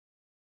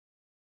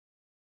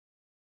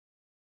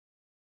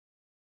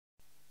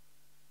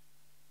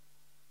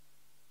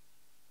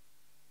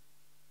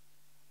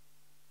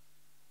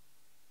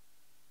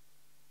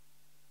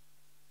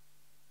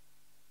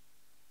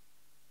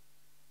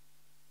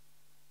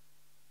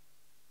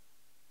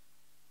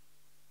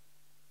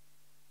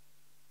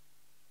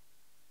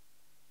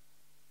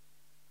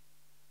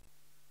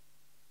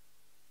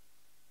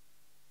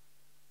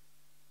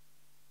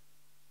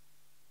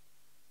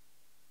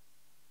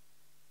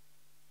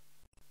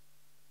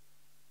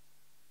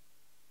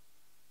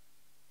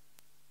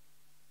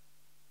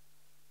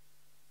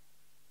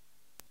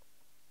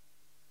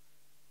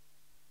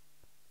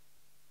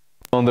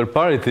under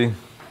parity,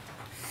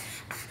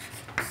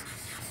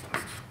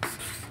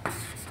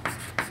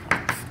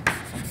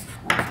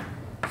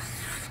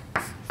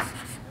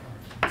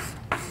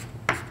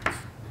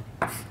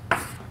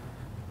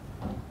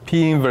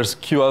 P inverse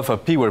Q alpha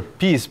P, where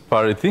P is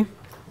parity,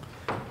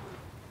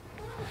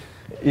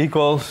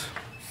 equals,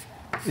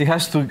 it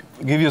has to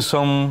give you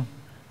some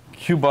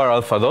Q bar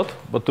alpha dot,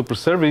 but to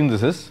preserve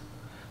indices,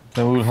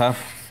 then we will have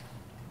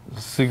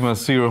sigma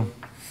 0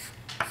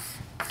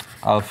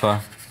 alpha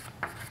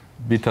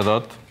beta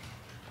dot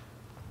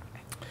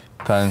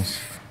times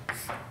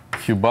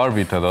Q bar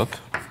beta dot.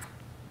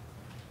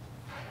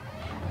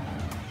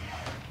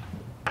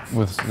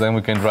 Then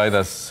we can write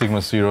as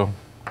sigma 0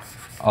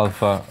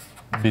 alpha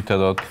beta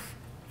dot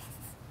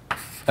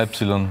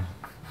epsilon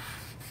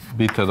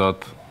beta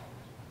dot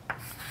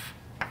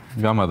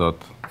gamma dot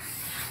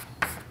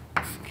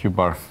Q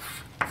bar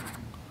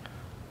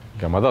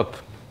gamma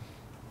dot.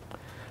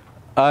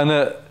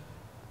 And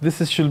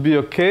this should be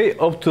okay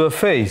up to a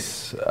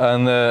phase.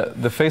 And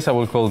the phase I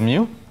will call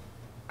mu.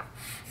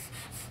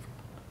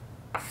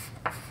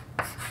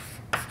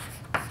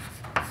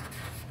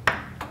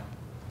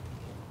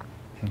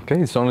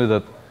 Okay, it's only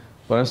that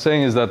what I'm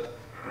saying is that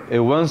a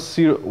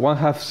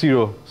 1/2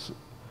 zero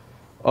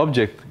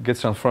object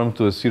gets transformed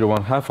to a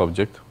 0/1/2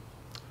 object,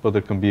 but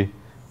there can be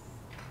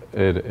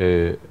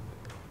a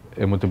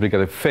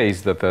multiplicative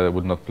phase that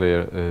would not play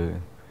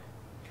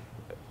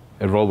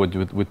a role when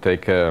you would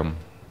take a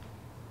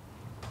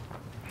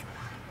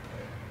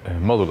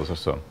modulus or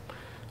so on.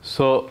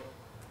 So,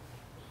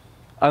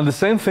 and the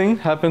same thing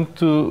happened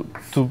to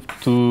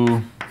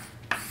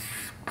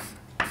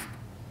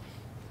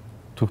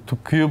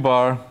Q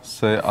bar,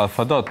 say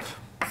alpha dot.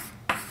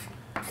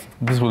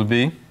 This will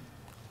be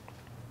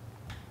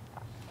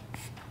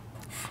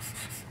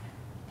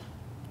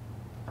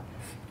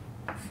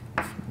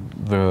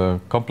the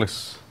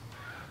complex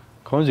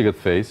conjugate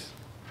phase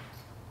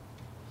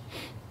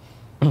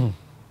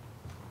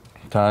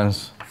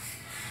times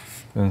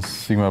then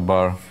sigma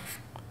bar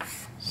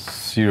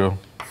 0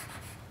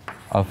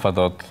 alpha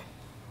dot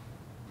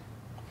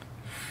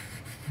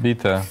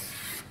beta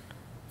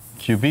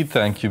Q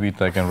beta, and Q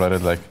beta I can write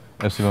it like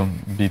epsilon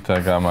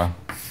beta gamma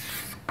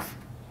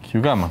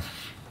Q gamma.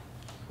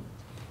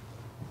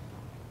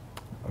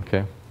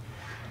 Okay.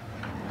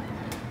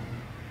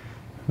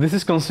 This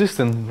is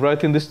consistent.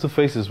 Writing these two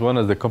phases, one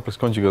as the complex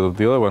conjugate of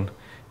the other one,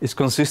 is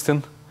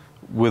consistent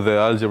with the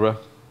algebra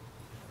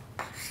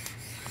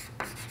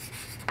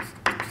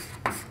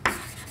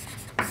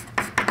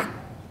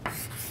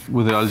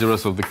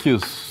algebras of the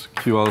Q's.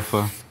 Q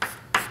alpha,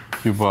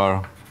 Q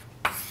bar,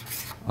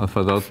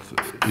 alpha dot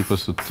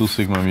equals to 2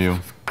 sigma mu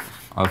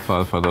alpha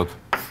alpha dot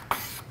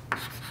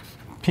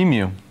P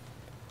mu.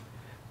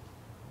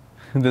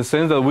 In the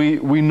sense that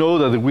we know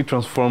that if we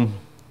transform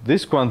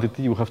this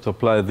quantity, you have to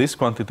apply this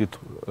quantity to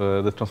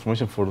the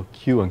transformation for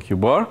Q and Q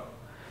bar.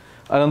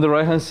 And on the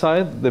right-hand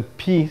side, the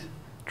P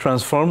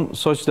transform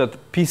such that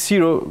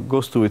P0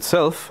 goes to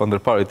itself under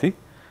parity,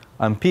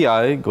 and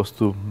Pi goes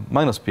to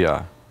minus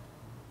Pi.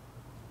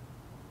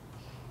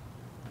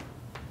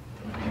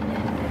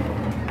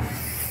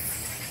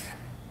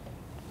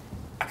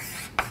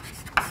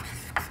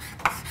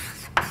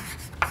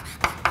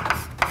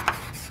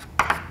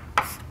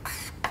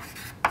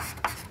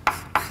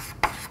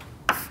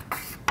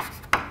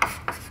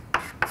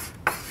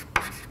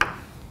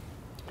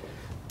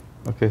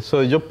 Okay,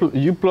 so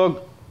you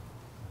plug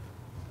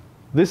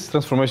these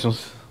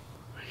transformations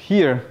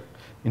here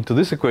into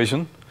this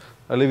equation.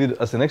 I leave it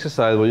as an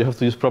exercise where you have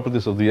to use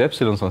properties of the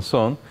epsilons and so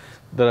on,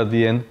 that at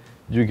the end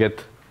you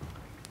get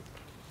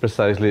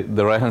precisely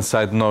the right-hand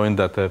side, knowing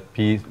that the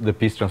P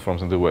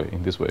transforms in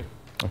this way.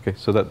 Okay,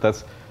 so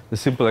that's the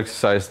simple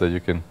exercise that you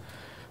can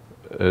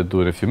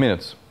do in a few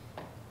minutes.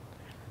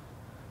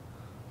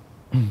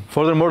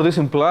 Furthermore, this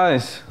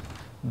implies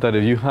that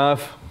if you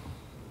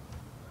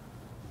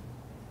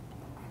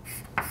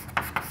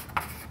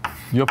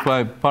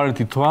apply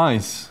parity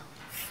twice,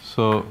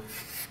 so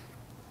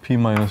P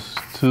minus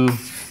 2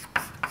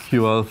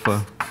 Q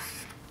alpha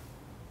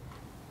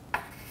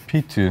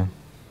P2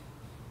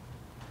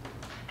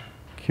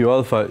 Q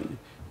alpha,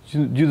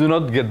 you do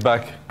not get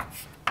back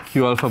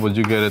Q alpha, but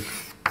you get it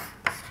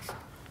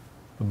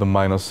with the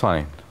minus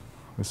sign.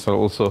 So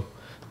also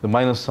the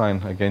minus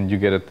sign, again, you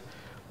get it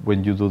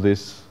when you do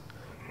this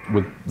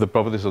with the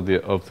properties of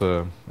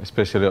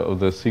especially of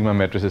the sigma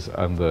matrices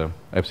and the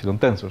epsilon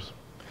tensors.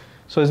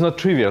 So it's not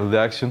trivial, the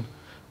action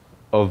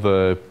of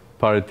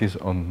parities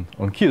on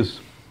Qs.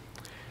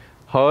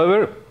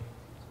 However,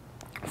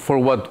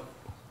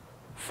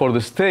 for the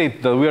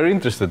state that we are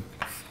interested,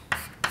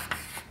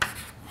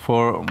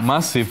 for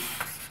massive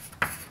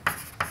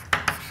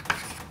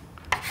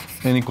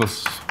n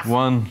equals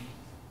 1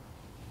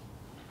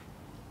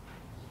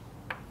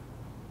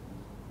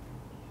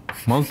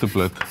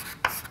 multiplet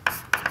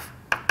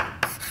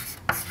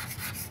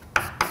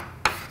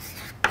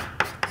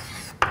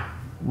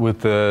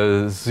with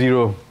a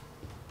 0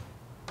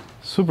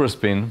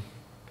 superspin,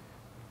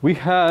 we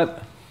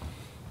had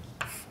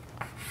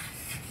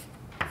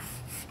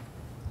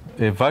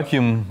a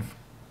vacuum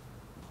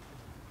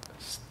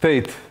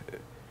state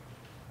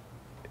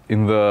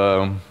in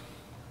the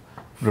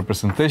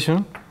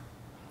representation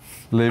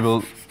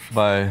labeled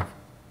by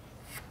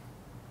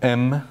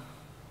M,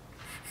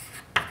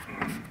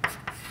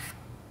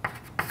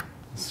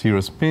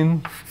 0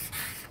 spin,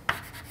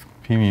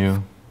 P mu,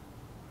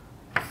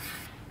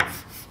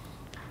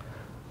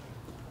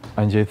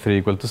 and J3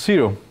 equal to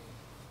 0.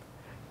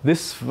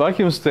 This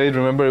vacuum state,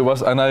 remember, it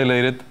was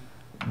annihilated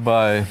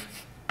by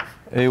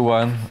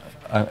A1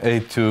 and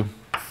A2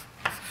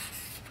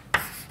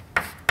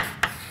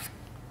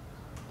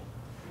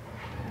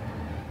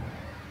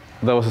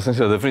 that was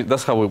essentially the definition.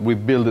 That's how we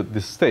built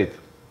this state.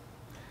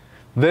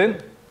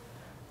 Then,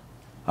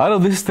 out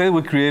of this state,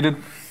 we created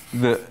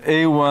the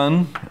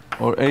A1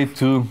 or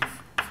A2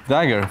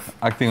 dagger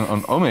acting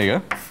on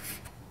omega.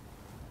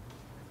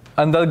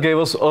 And that gave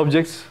us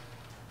objects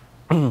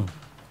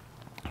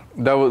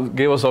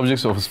gave us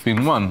objects of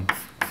spin 1.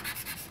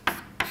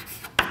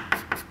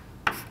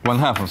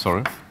 1/2, I'm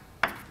sorry.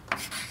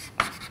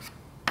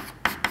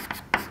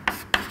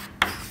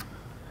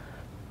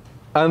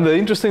 And the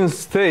interesting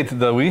state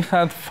that we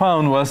had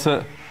found was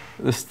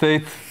the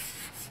state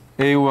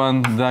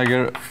A1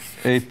 dagger,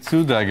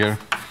 A2 dagger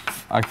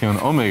acting on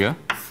omega,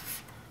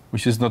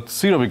 which is not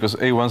 0 because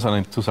A1s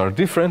and A2s are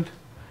different.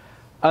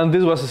 And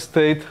this was a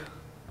state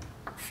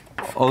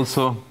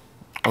also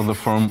of the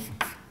form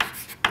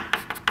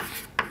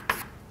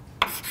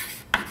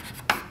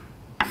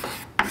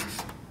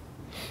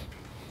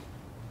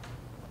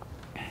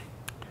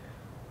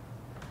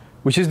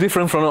which is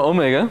different from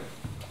omega.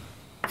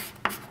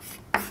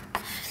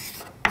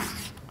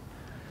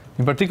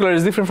 In particular,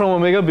 it's different from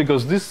omega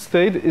because this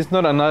state is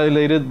not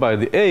annihilated by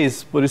the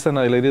A's, but it's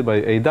annihilated by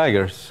A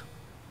daggers.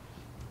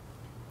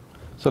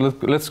 So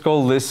let's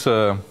call this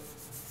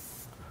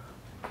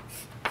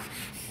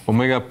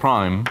omega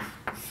prime.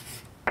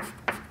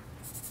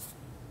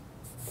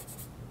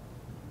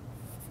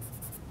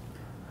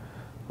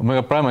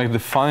 Omega prime, I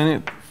define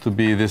it to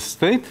be this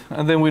state,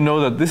 and then we know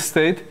that this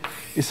state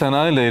is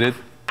annihilated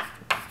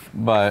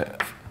by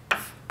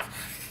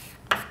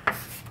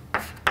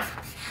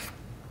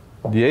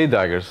the A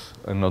daggers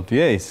and not the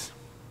A's.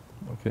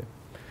 Okay.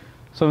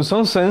 So in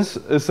some sense,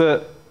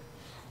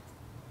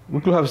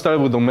 we could have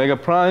started with omega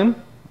prime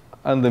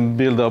and then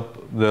build up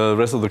the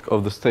rest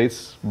of the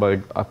states by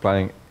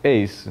applying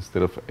A's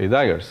instead of A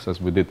daggers,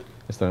 as we did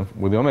instead of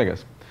with the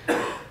omegas.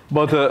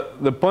 But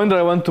the point that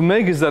I want to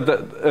make is that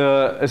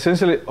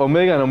essentially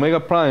omega and omega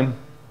prime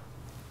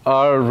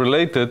are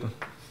related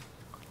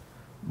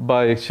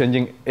by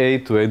exchanging A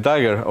to A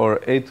dagger, or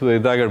A to A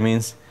dagger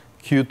means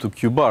Q to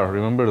Q bar.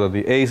 Remember that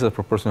the A's are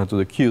proportional to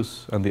the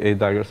Q's and the A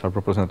daggers are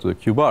proportional to the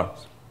Q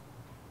bars.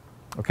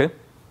 Okay?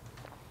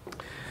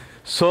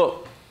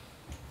 So,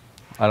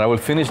 and I will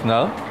finish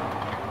now.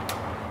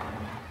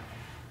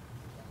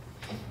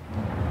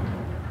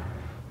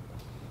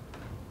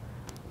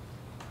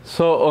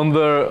 So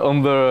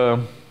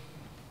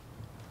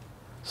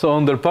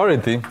under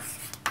parity,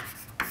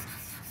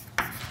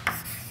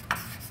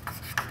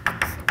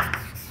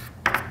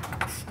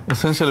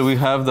 essentially we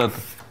have that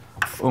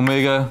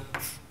omega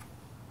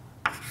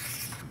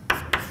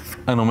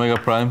and omega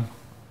prime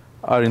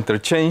are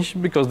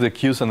interchanged because the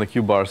Q's and the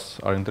Q bars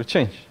are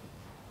interchanged.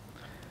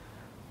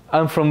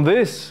 And from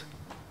this,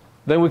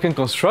 then we can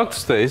construct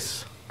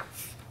states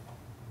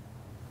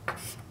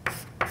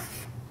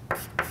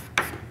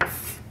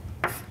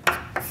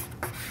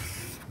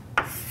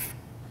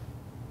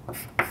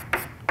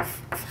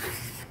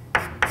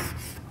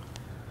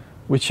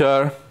which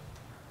are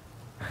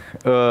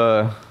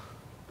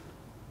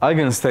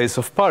eigenstates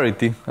of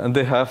parity, and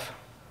they have,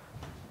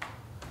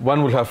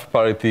 one will have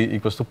parity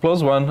equals to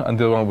 +1, and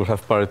the other one will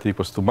have parity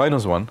equals to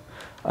 -1,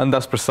 and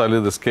that's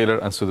precisely the scalar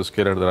and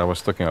pseudoscalar that I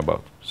was talking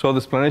about. So the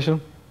explanation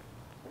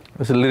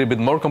is a little bit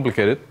more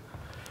complicated.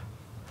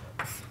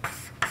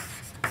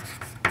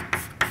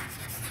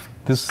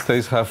 These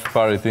states have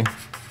parity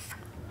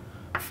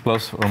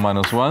plus or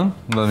 -1.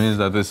 That means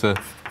that it's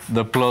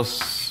the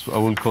plus I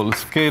will call it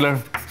scalar,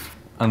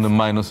 and the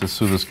minus is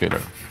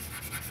pseudoscalar.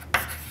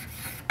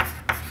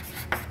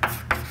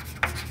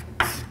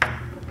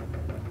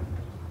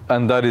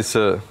 And that is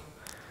the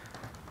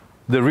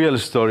real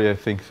story, I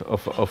think,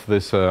 of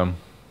this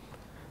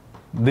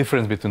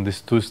difference between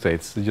these two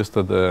states. It's just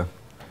that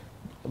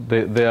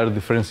they are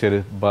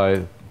differentiated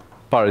by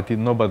parity,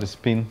 not by the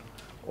spin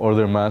or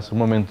their mass or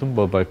momentum,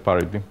 but by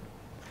parity.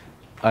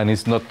 And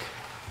it's not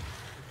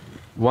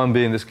one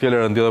being the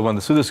scalar and the other one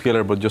the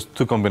pseudoscalar, but just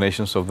two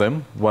combinations of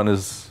them. One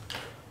is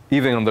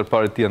even under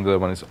parity, and the other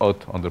one is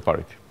odd under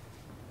parity.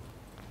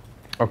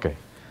 Okay,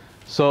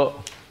 so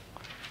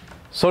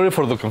sorry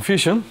for the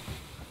confusion.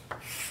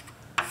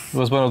 It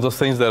was one of those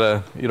things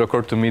that it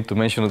occurred to me to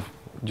mention it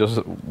just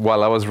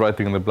while I was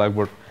writing on the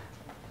blackboard,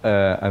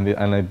 and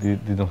I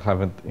didn't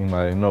have it in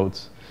my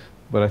notes.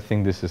 But I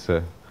think this is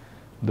the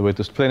way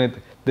to explain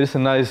it. There's a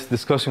nice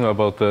discussion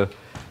about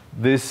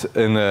this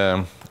in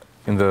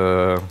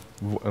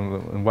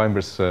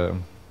Weinberg's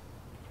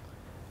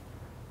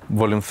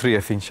Volume 3,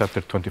 I think,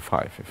 chapter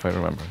 25, if I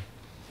remember.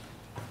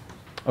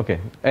 Okay,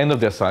 end of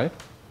the aside.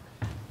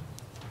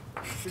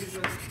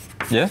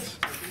 Yes?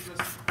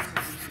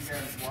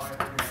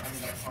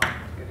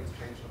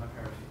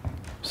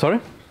 Sorry?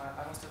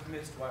 I must have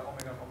missed why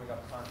omega and omega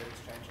can't get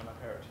exchanged on a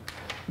parity.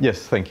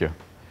 Yes, thank you.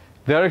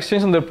 They are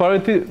exchanged on their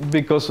parity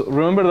because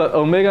remember that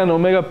omega and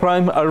omega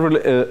prime are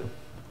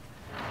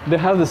they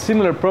have the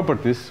similar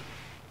properties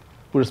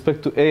with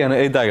respect to A and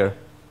A dagger.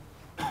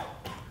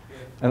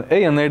 And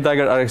A and A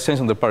dagger are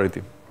exchanged on their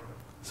parity.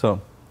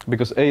 So,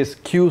 because A is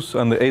Q's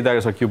and the A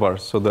daggers are Q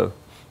bars.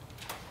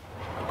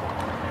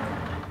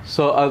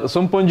 So at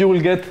some point you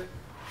will get,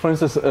 for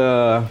instance,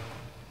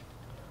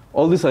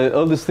 all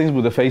these things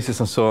with the faces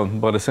and so on,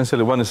 but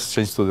essentially one is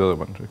changed to the other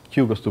one.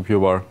 Q goes to Q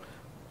bar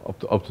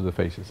up to the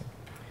faces.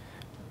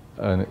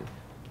 And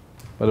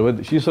by the way,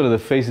 usually the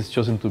face is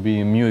chosen to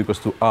be mu equals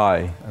to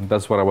I, and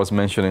that's what I was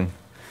mentioning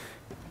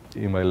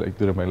in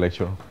during my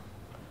lecture.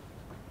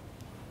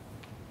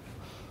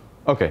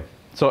 Okay,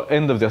 so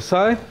end of the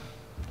aside.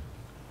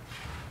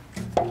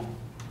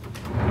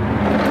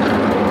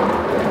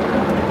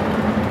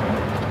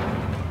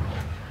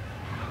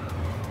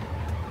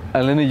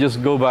 And let me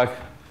just go back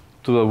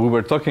to what we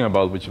were talking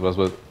about, which was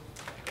what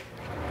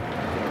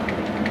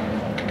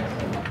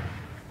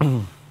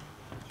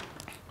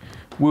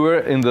we were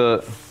in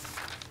the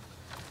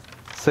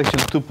section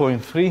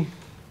 2.3.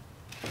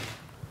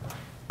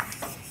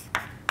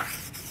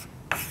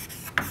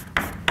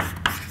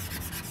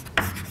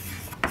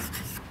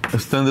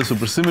 Extended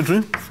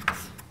supersymmetry.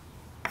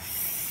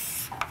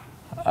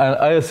 And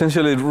I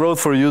essentially wrote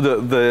for you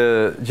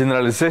the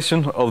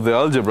generalization of the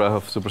algebra,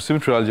 of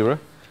supersymmetry algebra,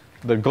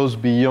 that goes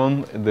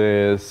beyond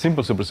the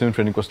simple supersymmetry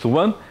n equals to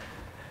 1.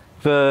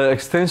 The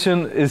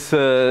extension is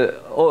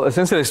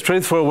essentially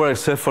straightforward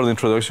except for the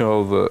introduction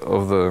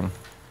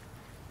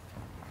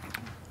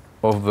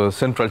of the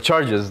central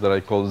charges that I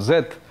call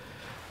Z.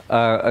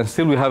 And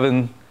still we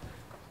haven't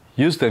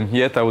used them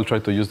yet. I will try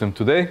to use them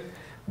today.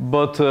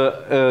 But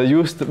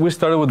we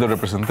started with the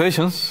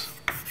representations.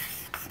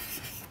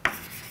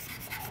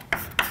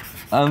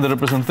 And the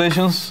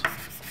representations,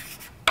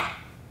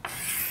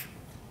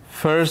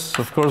 first,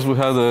 of course, we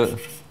have the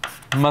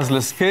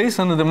massless case.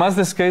 And in the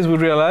massless case, we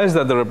realized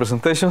that the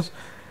representations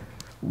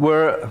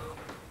were,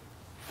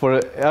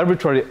 for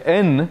arbitrary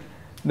n,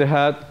 they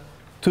had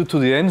 2 to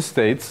the n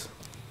states.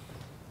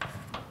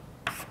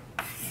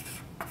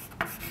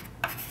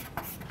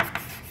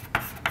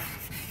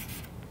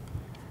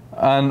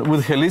 And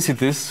with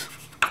helicities,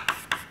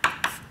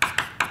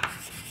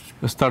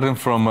 starting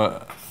from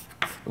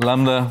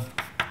lambda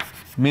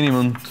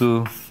minimum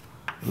to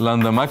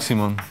lambda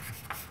maximum,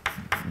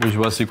 which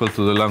was equal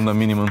to the lambda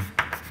minimum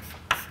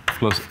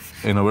plus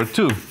n over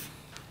 2.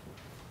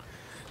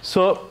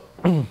 So,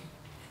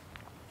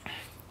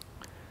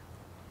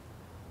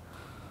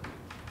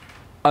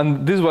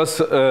 and this was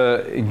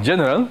in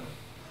general.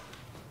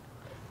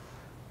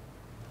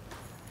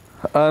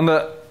 And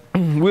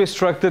we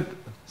extracted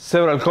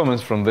several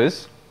comments from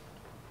this.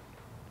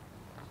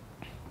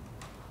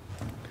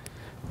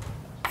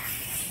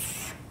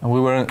 And we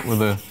were with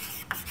the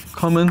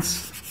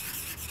comments.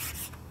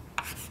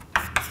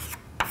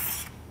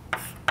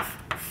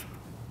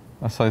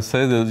 As I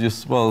said, it's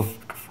just, well,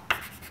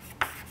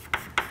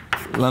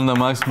 lambda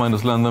max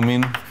minus lambda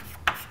min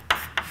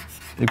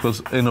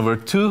equals n over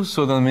 2.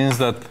 So that means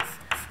that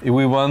if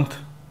we want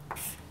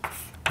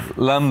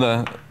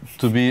lambda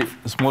to be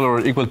smaller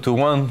or equal to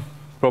 1,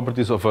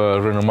 properties of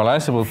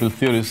renormalizable field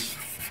theories,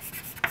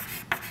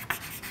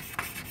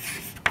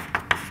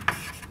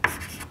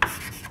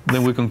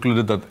 then we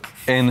concluded that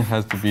n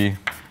has to be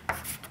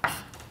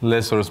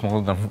less or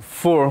smaller than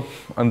 4,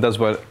 and that's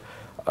why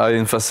I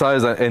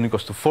emphasize that n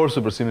equals to 4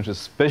 supersymmetry is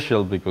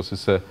special because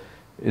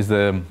it's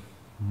the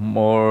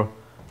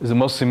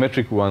most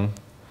symmetric one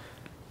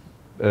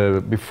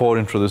before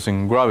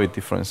introducing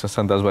gravity, for instance,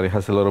 and that's why it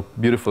has a lot of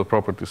beautiful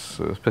properties,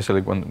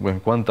 especially when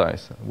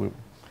quantized.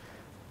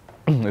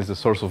 It's the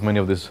source of many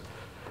of these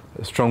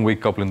strong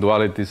weak coupling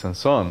dualities and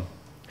so on,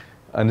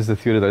 and it's the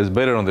theory that is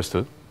better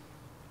understood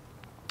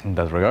in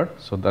that regard.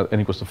 So that n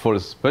equals to 4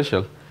 is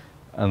special,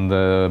 and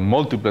the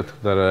multiplet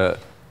that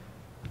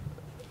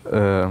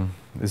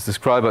is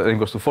described by n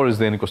equals to 4 is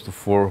the n equals to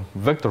 4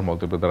 vector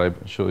multiplet that I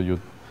showed you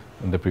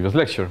in the previous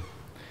lecture.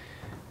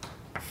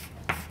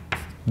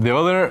 The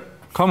other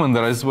comment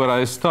that is where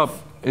I stop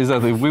is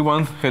that if we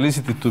want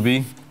helicity to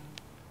be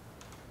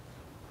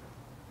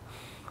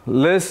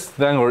less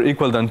than or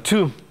equal than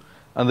 2,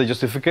 and the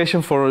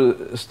justification for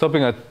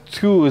stopping at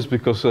 2 is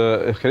because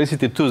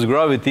helicity 2 is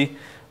gravity.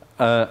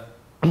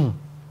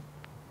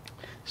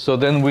 So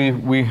then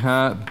we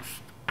had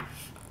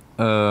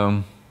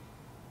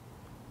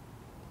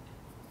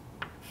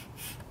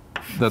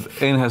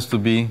that n has to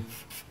be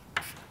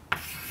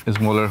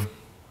smaller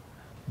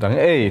than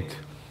 8.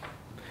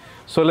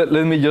 So let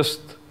me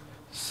just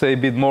say a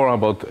bit more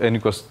about n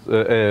equals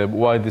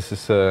why this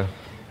is a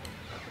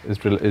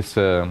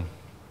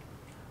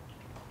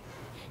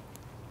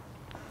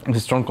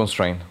strong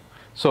constraint.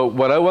 So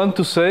what I want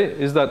to say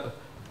is that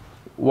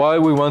why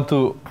we want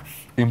to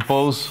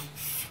impose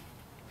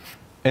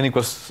n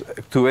equals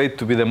to 8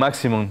 to be the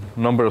maximum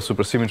number of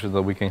supersymmetries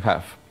that we can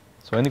have.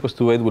 So n equals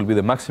to 8 will be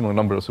the maximum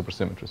number of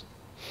supersymmetries.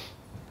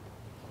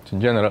 So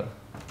in general,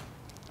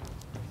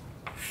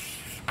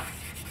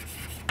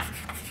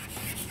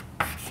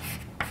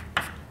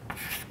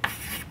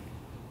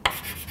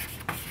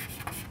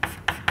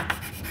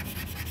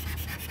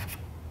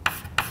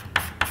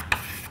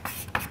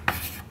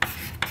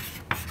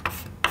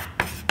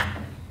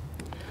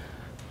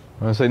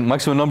 when I say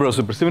maximum number of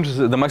supersymmetries,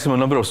 the maximum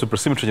number of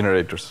supersymmetry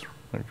generators.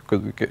 Right?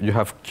 Because you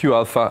have Q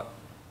alpha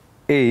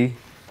A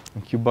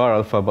and Q bar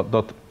alpha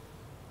dot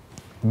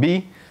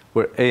B,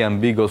 where A and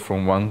B goes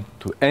from 1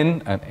 to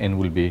n, and n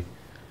will be,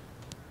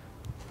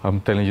 I'm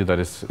telling you that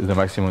is the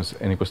maximum is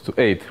n equals to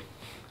 8.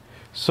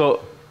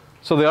 So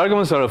the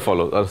arguments are as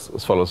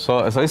follows. So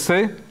as I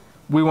say,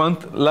 we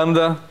want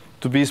lambda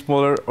to be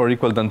smaller or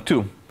equal than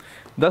 2.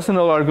 That's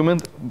another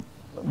argument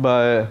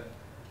by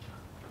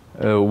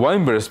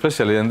Weinberg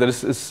especially, and that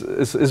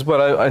is what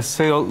I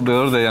say the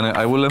other day, and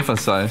I will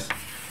emphasize,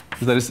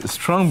 is that it's a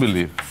strong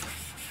belief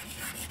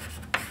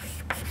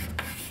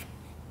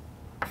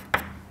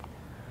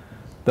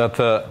that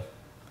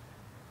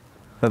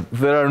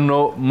there are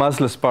no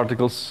massless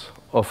particles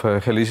of a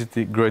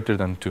helicity greater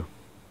than 2.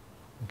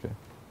 Okay.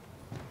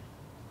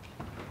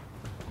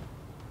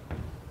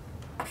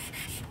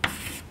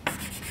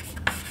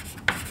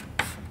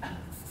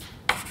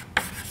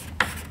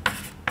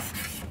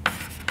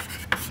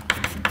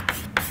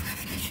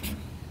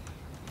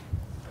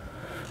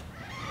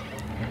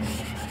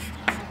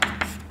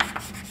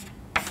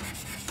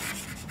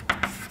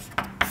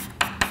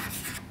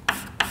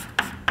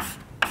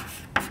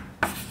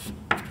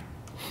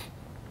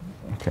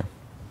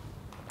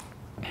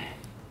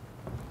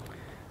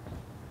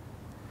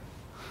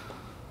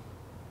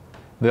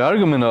 The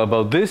argument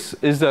about this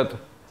is that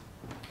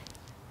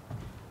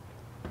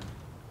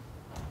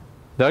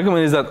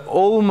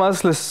all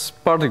massless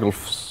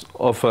particles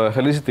of a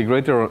helicity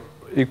greater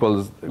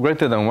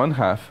than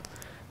 1/2,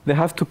 they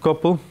have to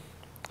couple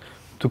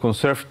to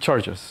conserve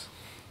charges.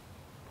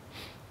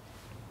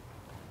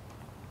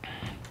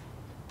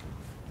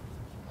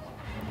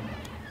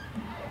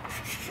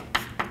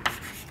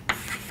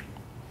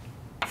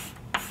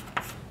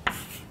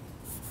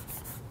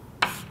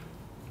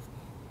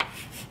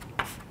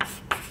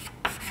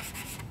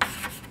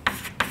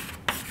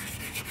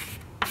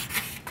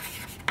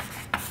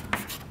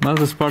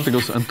 Massless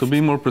particles, and to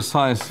be more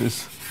precise,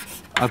 is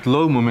at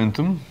low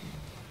momentum.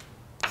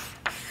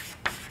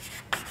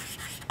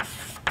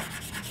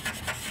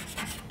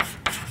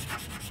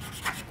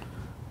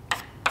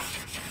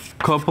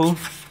 Couple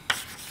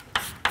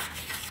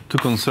to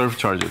conserve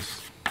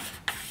charges,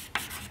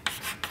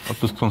 or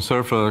to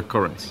conserve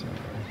currents.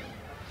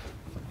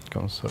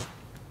 Conserve.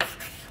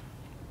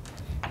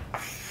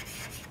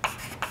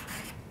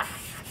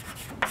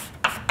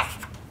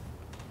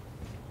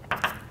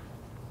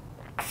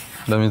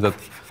 That means that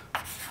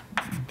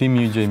d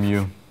mu j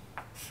mu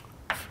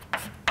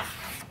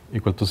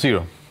equal to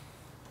 0.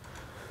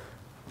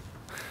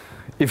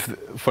 If,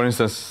 for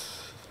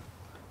instance,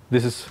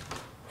 this is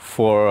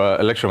for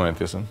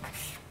electromagnetism,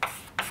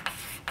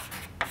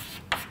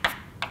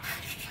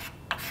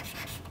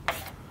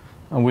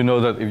 and we know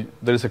that if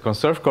there is a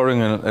conserved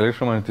current in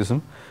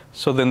electromagnetism,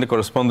 so then the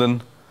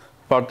corresponding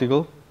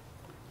particle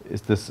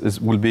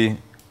will be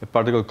a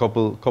particle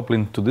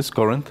coupling to this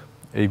current,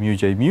 A mu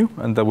J mu,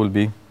 and that will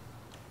be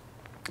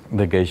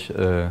the gauge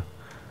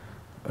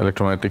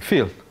electromagnetic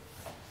field.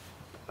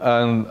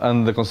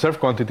 And the conserved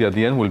quantity at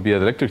the end will be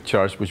an electric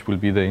charge, which will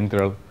be the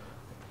integral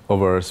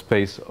over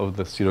space of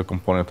the zero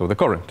component of the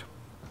current.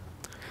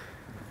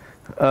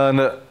 And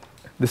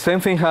the same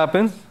thing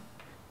happens.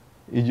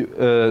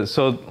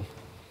 So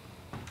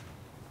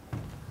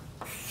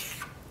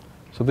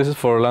this is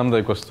for lambda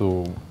equals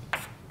to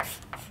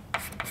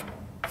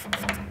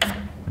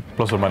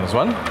plus or minus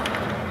 1.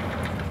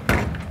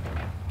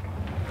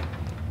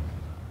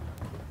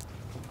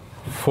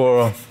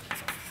 For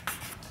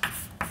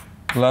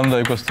lambda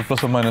equals to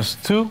plus or minus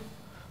 2,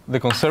 the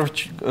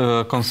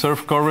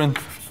conserved current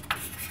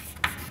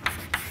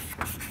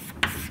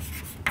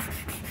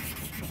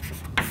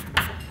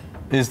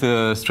is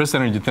the stress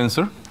energy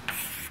tensor.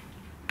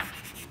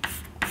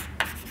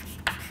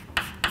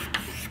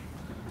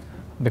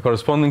 The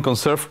corresponding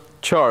conserved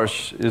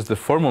charge is the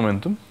form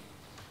momentum.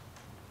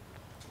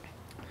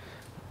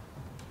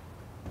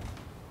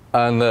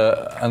 And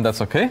that's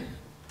okay.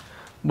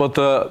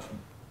 But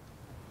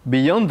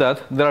beyond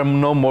that, there are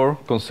no more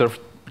conserved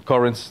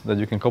currents that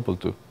you can couple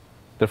to.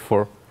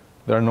 Therefore,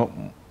 there are no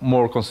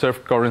more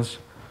conserved currents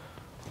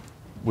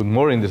with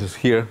more indices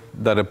here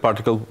that a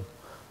particle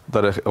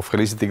of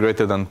helicity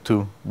greater than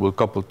 2 will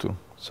couple to.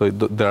 So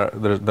there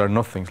are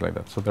no things like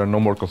that. So there are no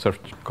more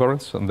conserved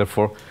currents, and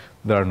therefore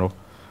there are no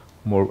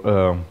more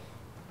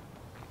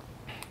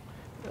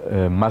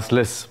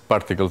massless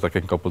particles that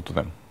can couple to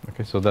them.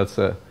 Okay, so that's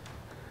if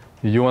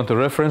you want a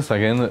reference,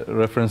 again,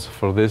 reference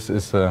for this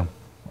is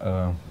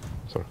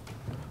sorry.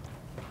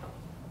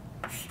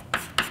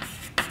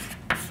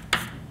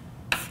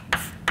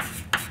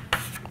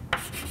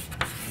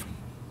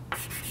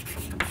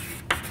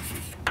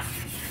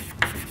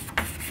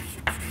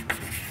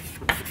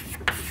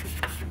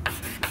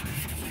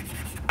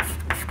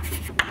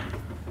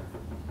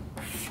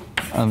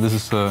 And this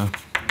is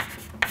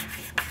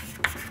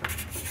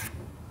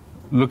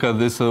look at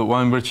this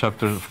Weinberg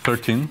chapter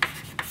 13.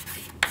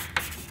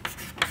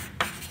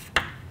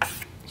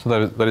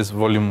 So that is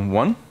volume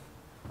 1.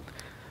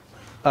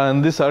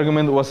 And this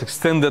argument was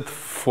extended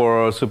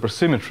for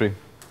supersymmetry.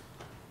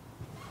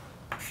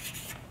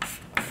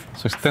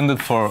 So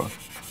extended for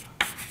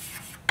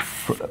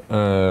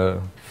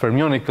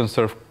fermionic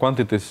conserved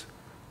quantities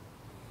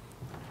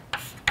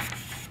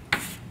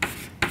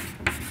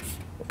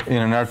in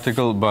an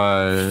article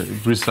by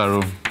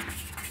Brisaru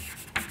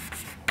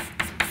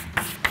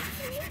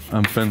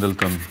and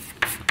Pendleton,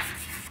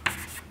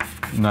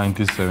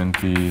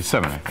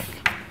 1977, I think.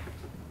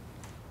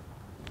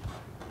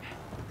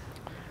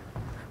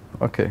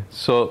 Okay,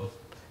 so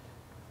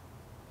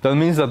that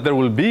means that there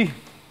will be,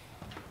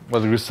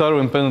 what Brisaru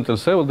and Pendleton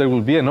say, well, there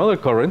will be another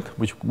current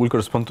which will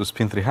correspond to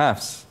spin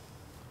 3/2.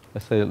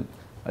 Let's say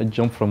I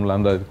jump from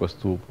lambda equals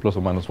to plus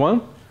or minus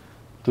 1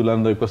 to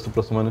lambda equals to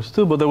plus or minus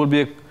 2, but there will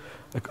be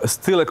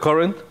still a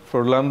current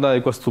for lambda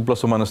equals to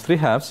plus or minus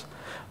 3/2,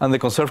 and the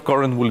conserved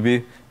current will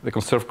be the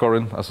conserved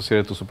current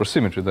associated to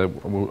supersymmetry that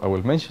I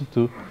will mention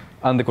too,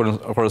 and the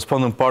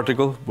corresponding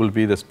particle will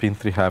be the spin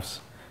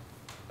 3/2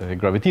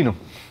 gravitino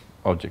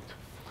object.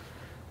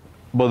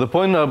 But the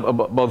point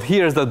about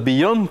here is that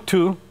beyond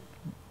 2,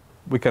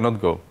 we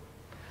cannot go.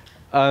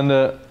 And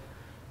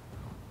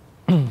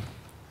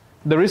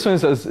the reason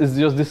is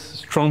just this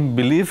strong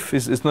belief.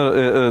 It's not,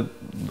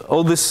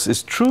 all this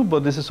is true,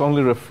 but this is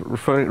only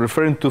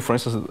referring to, for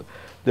instance,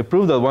 the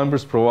proof that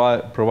Weinberg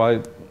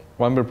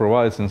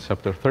provides in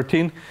chapter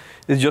 13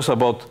 is just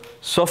about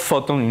soft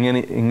photon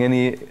in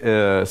any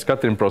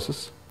scattering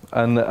process.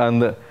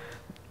 And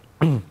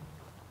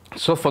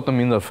soft photon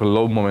means of a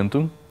low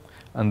momentum,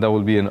 and that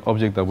will be an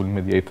object that will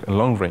mediate a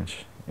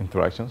long-range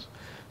interactions.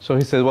 So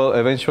he said, well,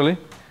 eventually,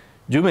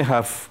 you may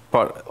have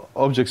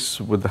objects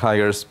with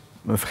higher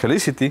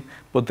helicity,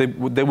 but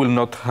they will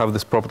not have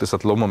these properties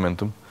at low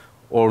momentum,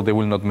 or they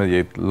will not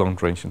mediate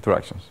long-range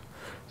interactions.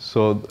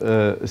 So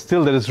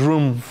still there is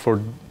room for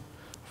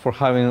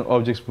having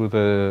objects with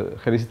a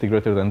helicity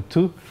greater than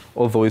 2,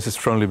 although it's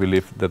strongly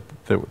believed that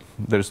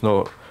there is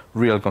no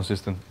real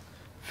consistent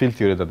field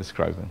theory that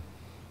describes them,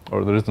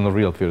 or there is no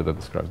real theory that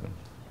describes them.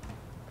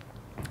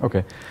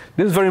 Okay,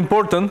 this is very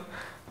important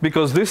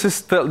because this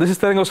is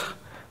telling us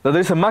that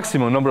there is a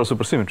maximum number of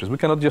supersymmetries. We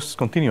cannot just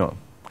continue on.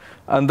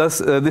 And this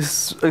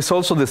is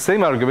also the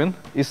same argument,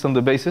 is on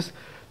the basis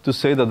to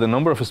say that the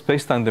number of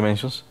space-time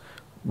dimensions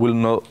will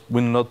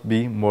not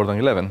be more than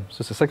 11.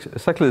 So it's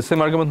exactly the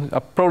same argument.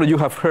 Probably you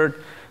have heard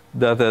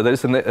that there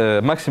is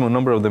a maximum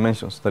number of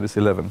dimensions, that is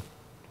 11.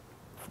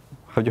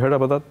 Have you heard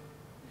about that?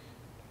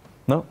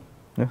 No?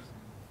 Yes?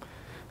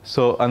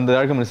 So, and the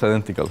argument is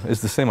identical.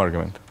 It's the same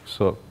argument.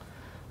 So,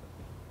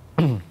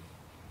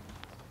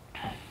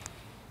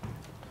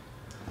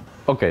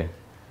 okay.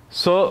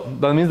 So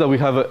that means that we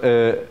have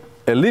a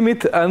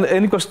limit, and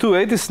n equals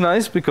 8 is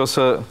nice because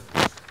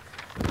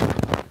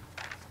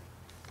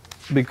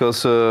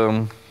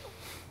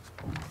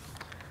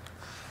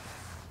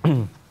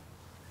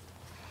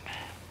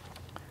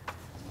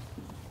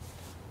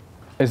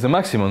it's the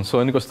maximum. So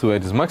n equals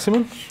 8 is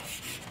maximum.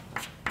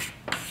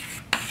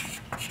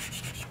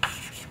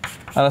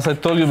 And as I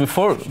told you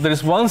before, there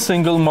is one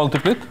single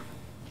multiplet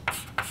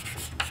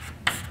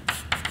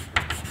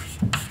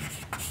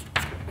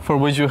for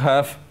which you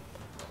have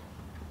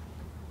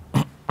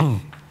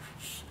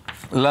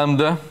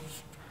lambda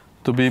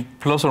to be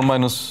plus or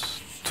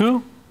minus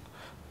 2.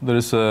 There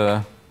is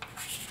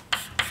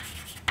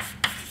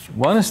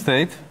one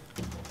state,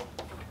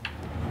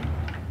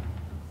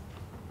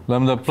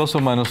 lambda plus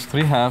or minus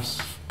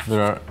 3/2.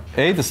 There are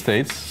 8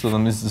 states, so that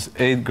means this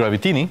 8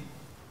 gravitini.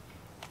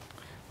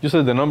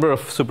 Usually the number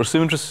of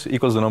supersymmetries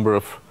equals the number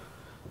of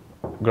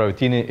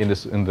gravitini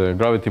in the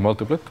gravity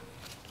multiplet.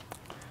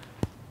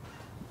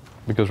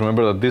 Because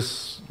remember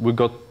that we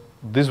got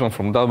this one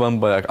from that one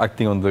by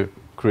acting on the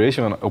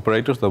creation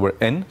operators that were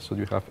n. So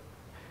you have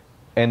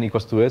n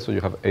equals 8, so you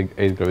have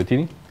 8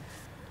 gravitini.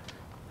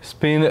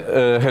 Spin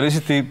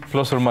helicity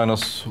plus or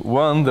minus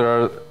 1, there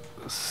are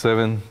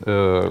 7,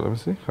 let me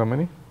see, how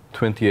many?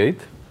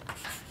 28.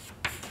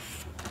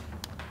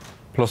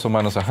 Plus or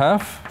minus a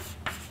half.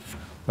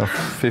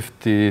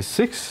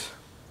 56,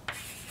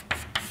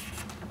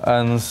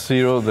 and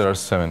 0, there are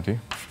 70.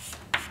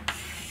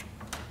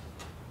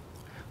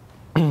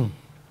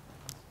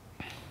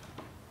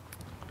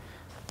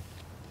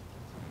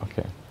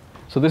 Okay,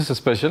 so this is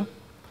special.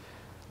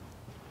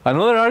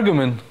 Another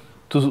argument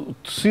to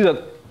see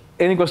that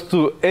n equals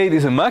 8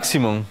 is a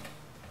maximum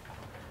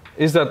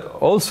is that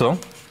also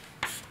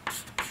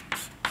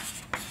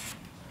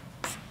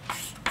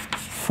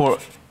for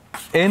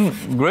n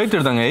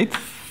greater than 8,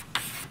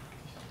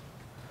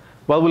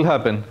 what will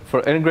happen?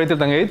 For n greater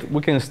than 8,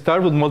 we can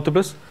start with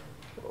multiples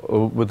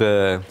with,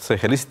 say,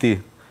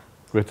 helicity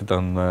greater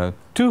than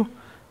 2.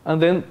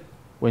 And then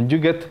when you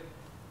get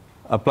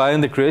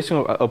applying the creation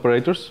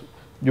operators,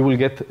 you will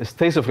get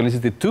states of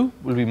helicity 2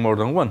 will be more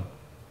than 1.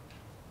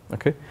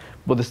 Okay?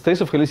 But the states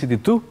of helicity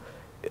 2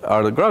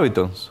 are the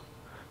gravitons.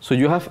 So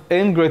you have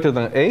n greater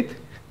than 8.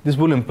 This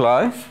will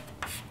imply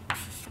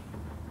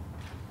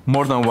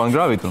more than one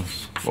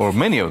gravitons, or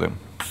many of them,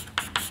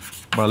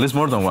 or at least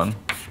more than one.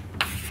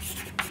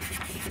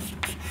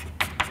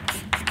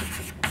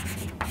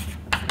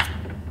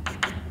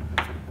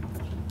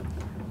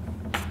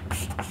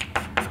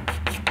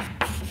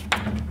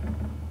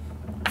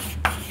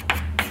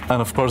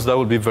 And of course, that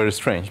would be very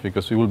strange,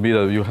 because it will be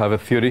that you have a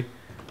theory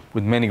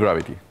with many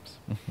gravities.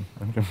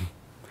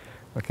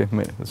 Okay,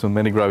 so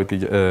many gravity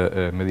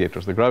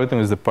mediators. The graviton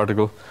is the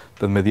particle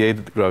that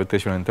mediates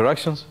gravitational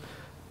interactions.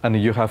 And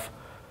if you have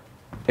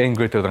n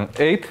greater than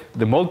 8,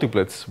 the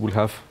multiplets will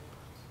have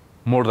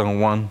more than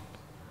one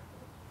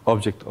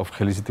object of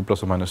helicity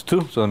plus or minus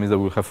 2. So that means that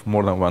we'll have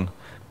more than one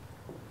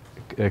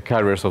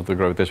carriers of the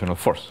gravitational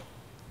force.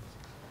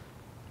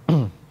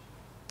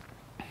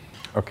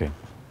 Okay.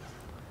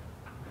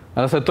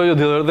 As I told you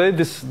the other day,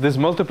 this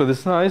multiplet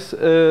is nice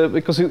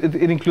because it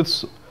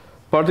includes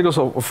particles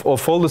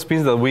of all the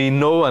spins that we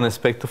know and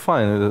expect to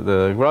find.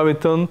 The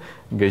graviton,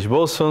 gauge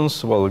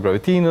bosons, well, the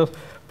gravitinos,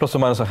 plus or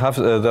minus a half,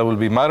 that will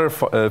be matter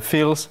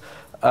fields,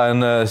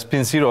 and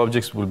spin zero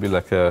objects will be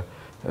like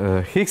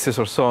Higgses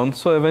or so on.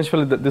 So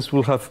eventually this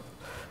will have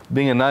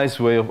been a nice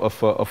way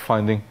of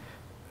finding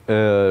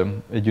a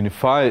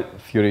unified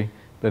theory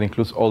that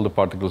includes all the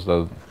particles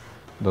that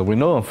we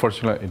know.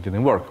 Unfortunately, it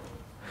didn't work.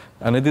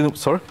 And it didn't,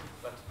 sorry?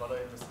 But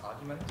following this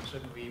argument,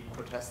 shouldn't we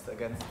protest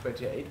against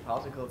 28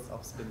 particles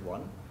of spin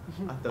 1?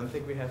 I don't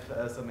think we have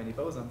so many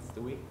bosons,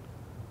 do we?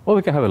 Well,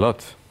 we can have a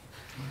lot.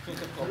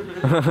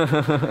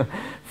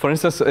 For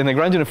instance, in a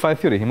grand unified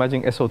theory,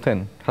 imagine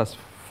SO10 has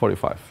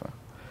 45.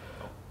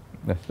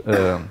 Yes,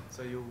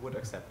 so you would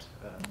accept?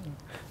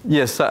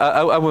 Yes,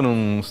 I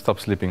wouldn't stop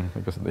sleeping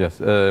because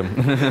yes,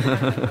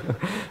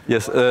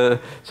 yes.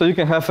 So you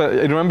can have.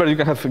 Remember, you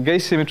can have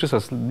gauge symmetries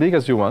as big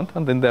as you want,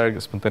 and then they are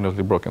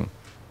spontaneously broken.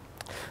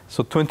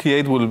 So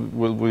 28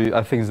 will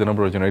I think is the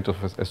number of generators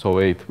of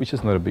SO8, which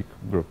is not a big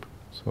group.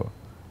 So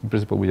in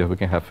principle, we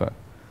can have.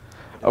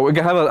 We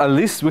can have at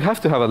least. We have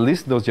to have at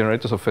least those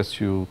generators of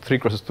SU 3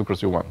 crosses 2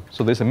 cross U1.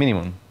 So there's a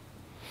minimum.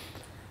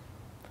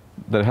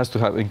 That has to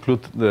have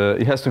include the.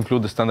 It has to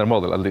include the standard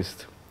model at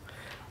least.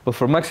 But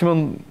for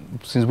maximum,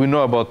 since we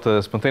know about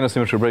spontaneous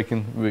symmetry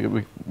breaking,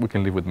 we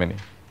can live with many.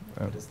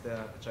 But is there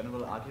a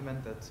general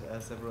argument that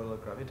several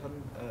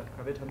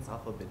gravitons are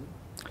forbidden?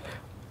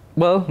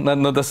 Well,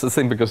 no, that's the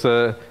thing, because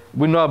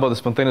we know about the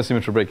spontaneous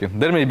symmetry breaking.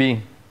 There may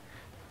be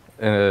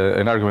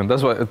an argument.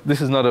 That's why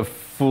this is not a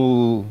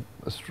full,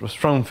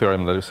 strong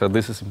theorem that you said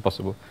this is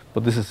impossible.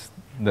 But this is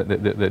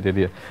the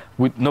idea.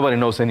 Nobody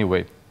knows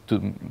anyway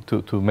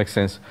to make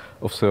sense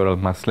of several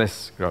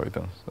massless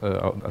gravitons,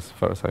 as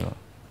far as I know.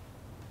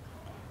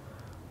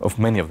 Of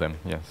many of them,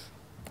 yes.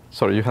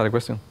 Sorry, you had a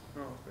question?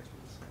 No,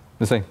 questions.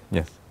 The same?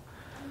 Yes.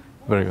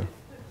 Very good.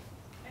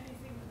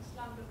 Anything that's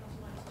lambda plus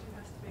minus 2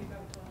 has to be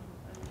graviton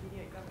and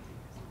mediate gravity,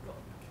 because you've got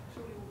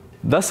surely all the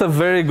different. That's a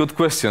very good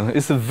question.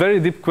 It's a very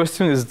deep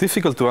question. It's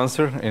difficult to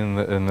answer in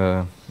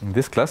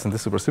this class, in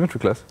this supersymmetry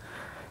class.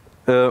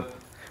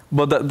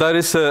 But that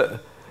is,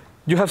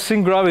 you have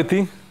seen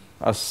gravity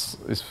as,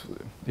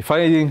 if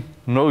I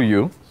know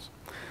you,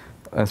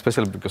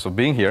 especially because of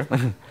being here,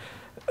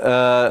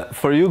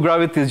 for you,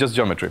 gravity is just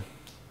geometry.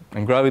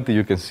 In gravity,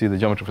 you can see the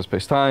geometry of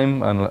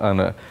space-time,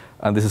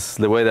 and this is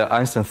the way that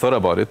Einstein thought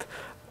about it.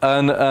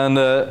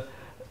 But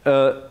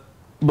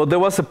there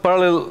was a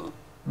parallel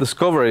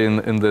discovery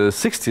in the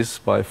 60s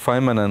by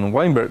Feynman and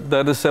Weinberg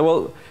that they said,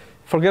 well,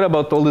 forget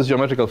about all these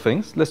geometrical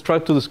things. Let's try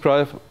to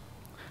describe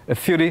a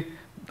theory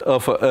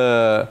of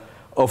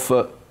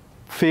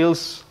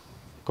fields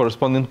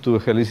corresponding to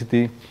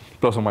helicity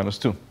plus or minus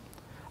 2.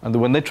 And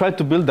when they tried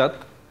to build that,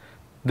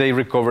 they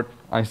recovered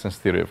Einstein's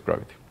theory of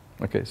gravity.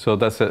 Okay, so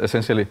that's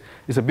essentially,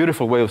 it's a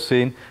beautiful way of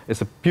seeing,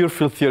 it's a pure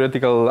field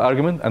theoretical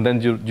argument, and then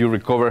you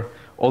recover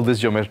all these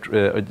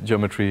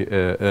geometry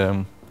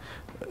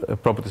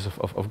properties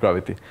of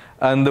gravity.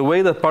 And the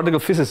way that particle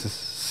physicists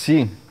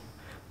see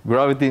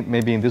gravity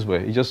may be in this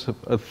way. It's just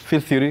a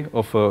field theory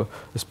of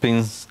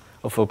spins,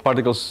 of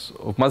particles,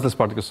 of massless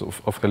particles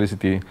of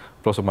helicity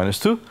plus or minus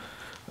 2.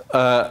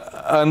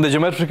 And the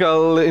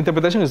geometrical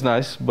interpretation is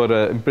nice, but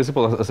in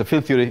principle, as a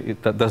field theory,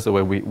 that's the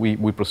way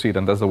we proceed,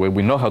 and that's the way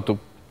we know how to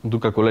do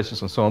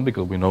calculations and so on,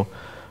 because we know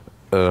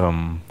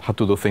how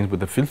to do things with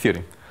the field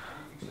theory.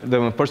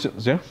 The person,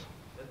 yeah?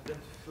 That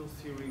field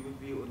theory would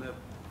be on a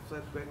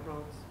flat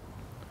background?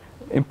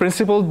 In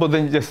principle, but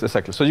then yes,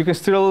 exactly. So you can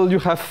still, you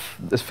have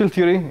this field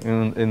theory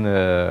in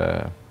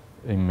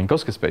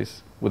Minkowski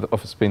space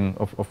of a spin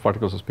of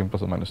particles of spin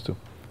plus or minus 2.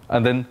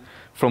 And then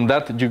from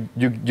that,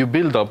 you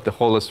build up the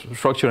whole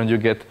structure, and you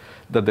get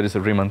that there is a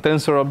Riemann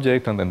tensor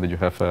object, and then you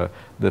have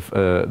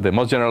the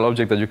most general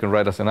object that you can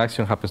write as an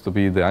action happens to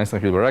be the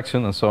Einstein-Hilbert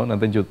action, and so on,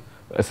 and then you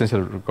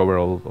essentially recover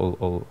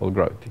all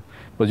gravity.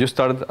 But you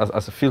started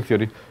as a field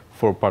theory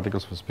for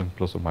particles of spin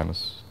plus or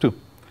minus 2.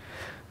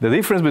 The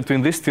difference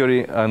between this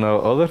theory and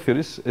other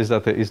theories is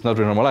that it's not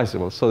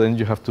renormalizable. So then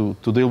you have to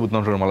deal with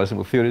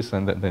non-renormalizable theories,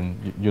 and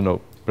then you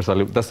know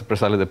precisely, that's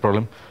precisely the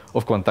problem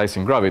of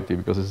quantizing gravity,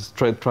 because it's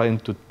trying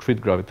to treat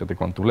gravity at the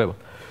quantum level.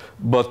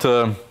 But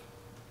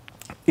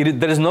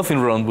there is nothing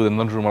wrong with a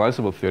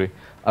non-renormalizable theory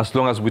as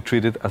long as we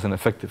treat it as an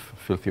effective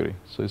field theory.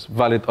 So it's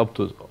valid up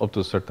to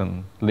a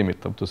certain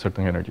limit, up to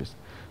certain energies.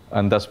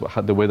 And that's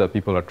the way that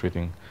people are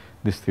treating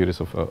these theories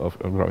of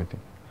gravity.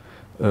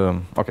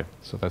 Okay,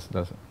 so that's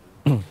it.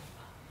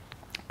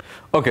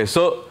 Okay,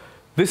 so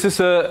this is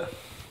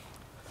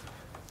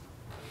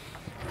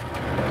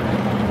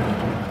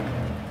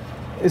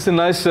it's a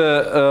nice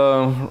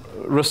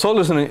result.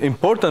 It's an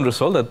important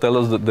result that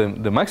tells us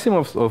the maximum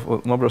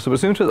of number of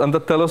supersymmetries, and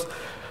that tells us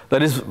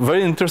that it's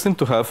very interesting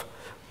to have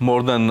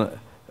more than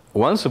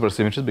one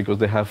supersymmetry because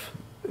they have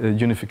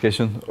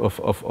unification of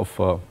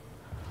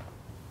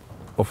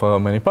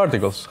many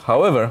particles.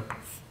 However,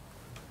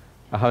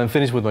 I haven't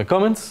finished with my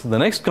comments. The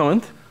next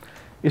comment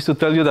is to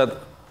tell you that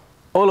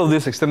all of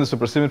these extended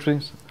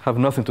supersymmetries have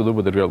nothing to do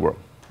with the real world.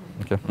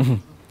 Okay?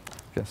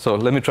 Okay, so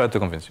let me try to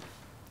convince you.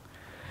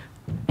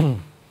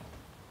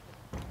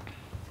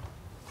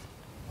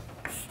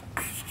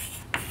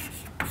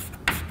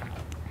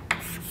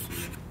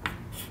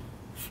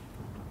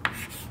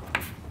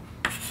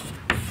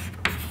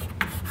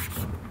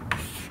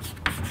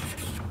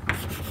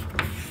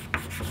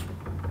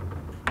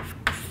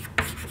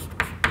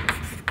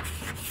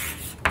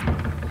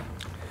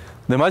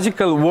 The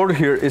magical word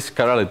here is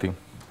chirality.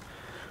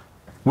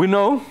 We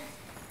know,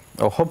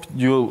 I hope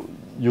you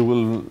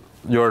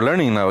are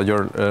learning now,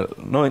 you're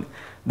knowing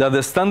that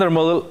the standard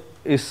model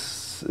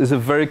is a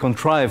very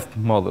contrived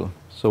model.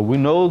 So we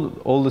know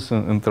all these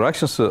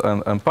interactions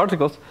and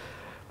particles,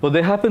 but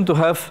they happen to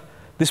have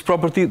this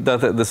property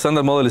that the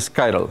standard model is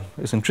chiral,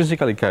 is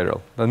intrinsically chiral.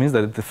 That means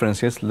that it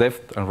differentiates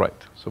left and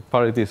right. So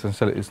parity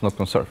essentially is not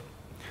conserved.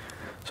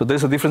 So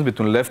there's a difference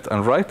between left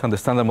and right, and the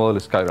standard model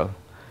is chiral.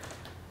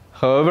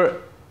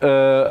 However,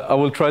 I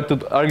will try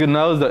to argue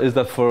now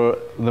that for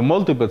the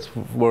multiplets,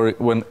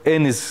 when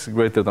n is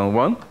greater than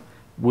 1,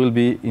 will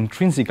be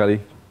intrinsically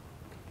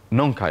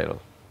non-chiral.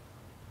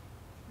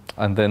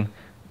 And then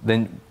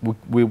it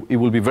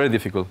will be very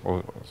difficult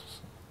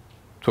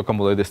to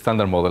accommodate the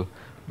standard model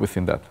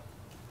within that.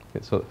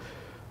 Okay,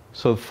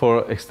 so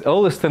for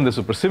all extended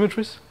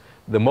supersymmetries,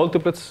 the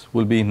multiplets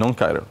will be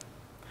non-chiral.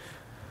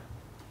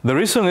 The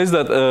reason is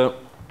that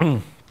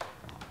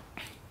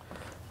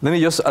let me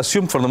just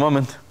assume for the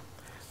moment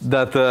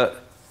that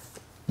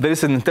there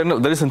is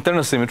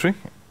internal symmetry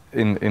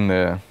and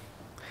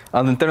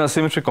internal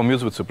symmetry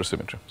commutes with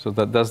supersymmetry. So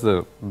that's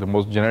the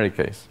most generic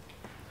case.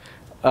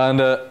 And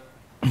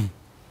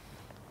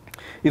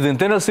if the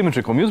internal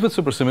symmetry commutes with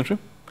supersymmetry,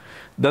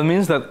 that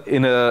means that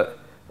in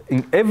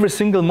every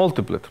single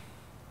multiplet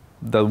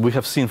that we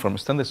have seen from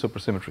standard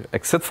supersymmetry,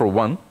 except for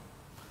one,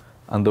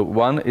 and the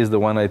one is the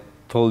one I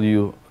told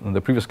you in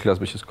the previous class,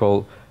 which is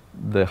called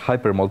the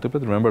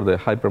hypermultiplet. Remember the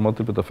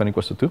hypermultiplet of n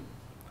equals to 2?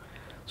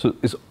 So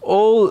it's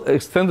all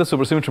extended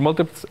supersymmetry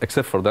multiplets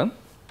except for that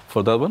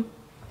one.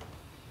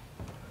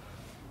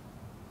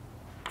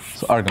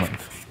 So argument.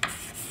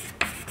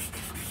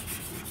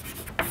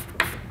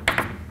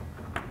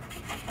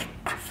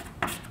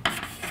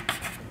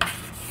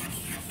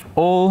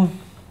 All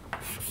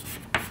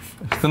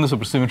extended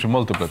supersymmetry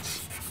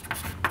multiplets,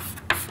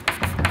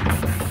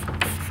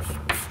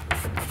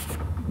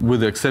 with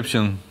the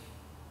exception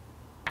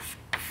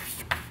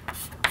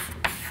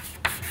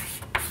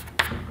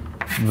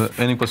the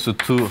n equals to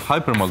 2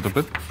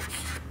 hypermultiplet,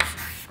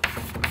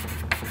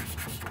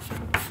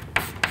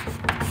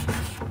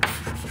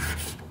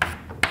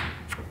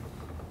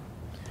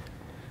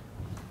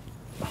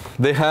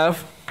 they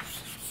have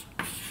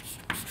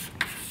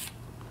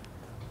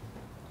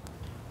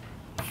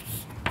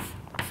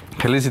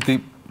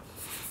helicity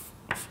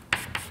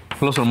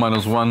plus or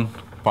minus 1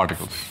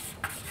 particles.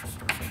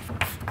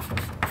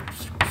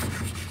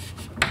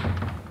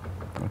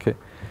 Okay,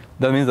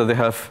 that means that they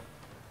have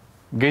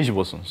gauge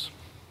bosons.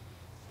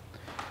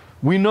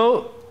 We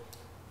know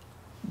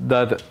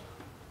that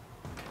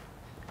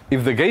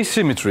if the gauge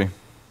symmetry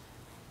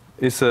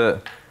is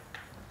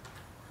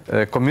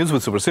commutes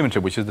with supersymmetry,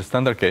 which is the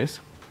standard case,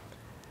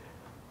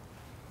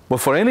 but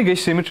for any gauge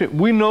symmetry,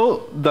 we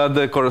know that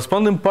the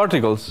corresponding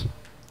particles,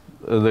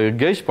 the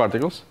gauge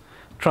particles,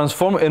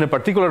 transform in a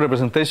particular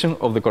representation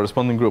of the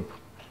corresponding group.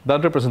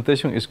 That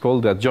representation is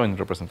called the adjoint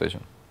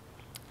representation.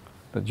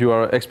 That you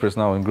are experts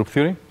now in group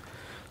theory,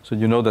 so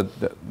you know that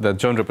the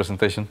adjoint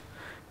representation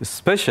is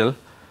special.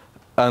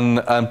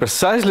 And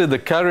precisely the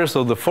carriers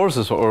of the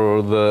forces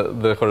or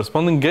the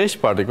corresponding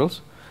gauge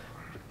particles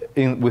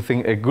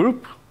within a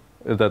group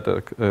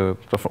that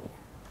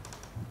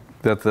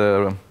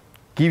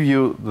give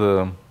you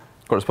the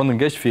corresponding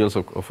gauge fields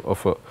of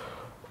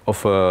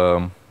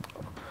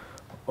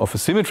a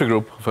symmetry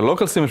group, of a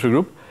local symmetry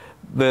group,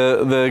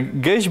 the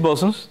gauge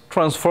bosons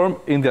transform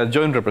in the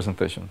adjoint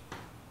representation.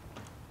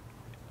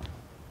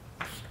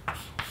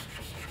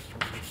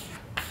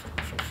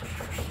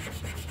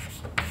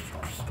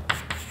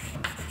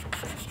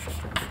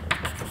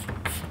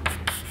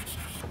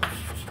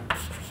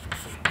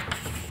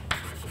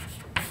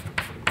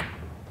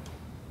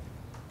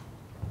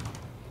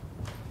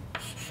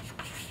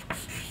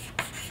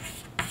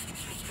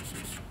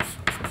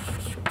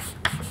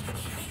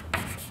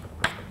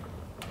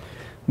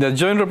 The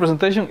adjoint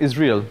representation is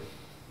real.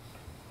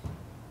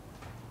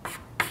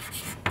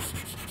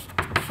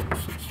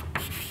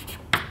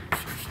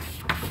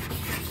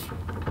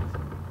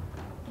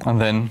 And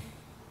then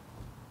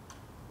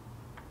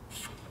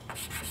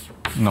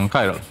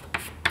non-chiral.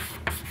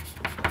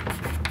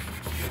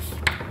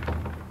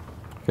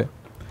 Okay.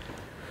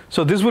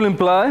 So this will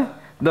imply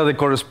that the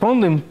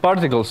corresponding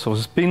particles of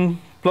spin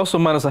plus or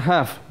minus a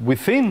half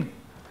within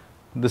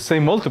the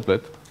same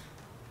multiplet,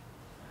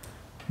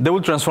 they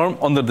will transform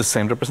under the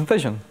same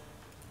representation.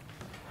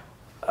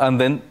 And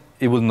then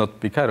it will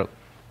not be chiral.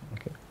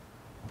 Okay.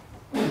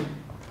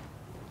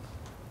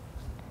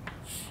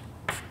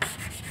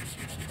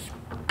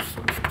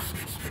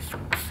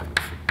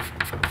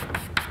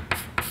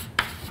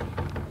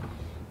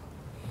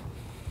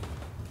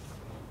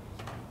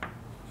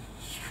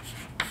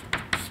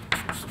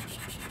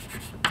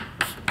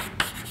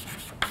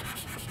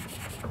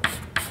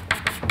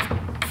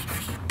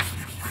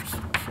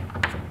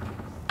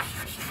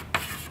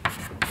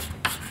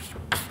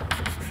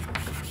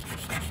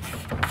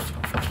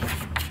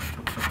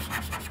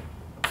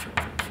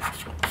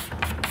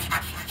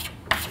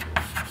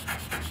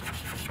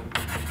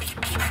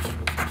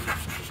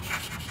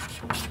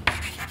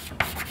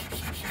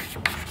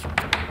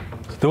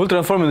 They will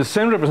transform in the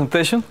same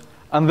representation,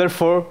 and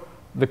therefore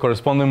the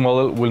corresponding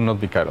model will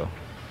not be chiral.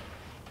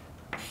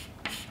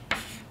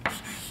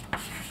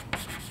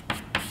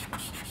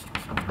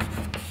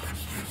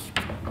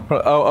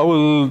 I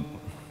will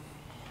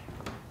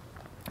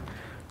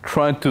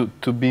try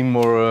to be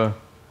more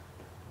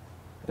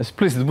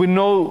explicit. We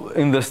know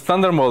in the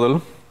standard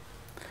model,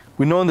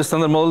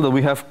 that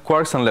we have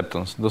quarks and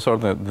leptons. Those are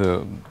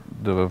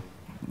the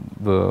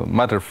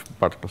matter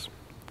particles.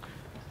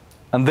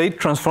 And they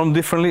transform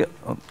differently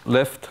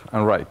left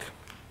and right.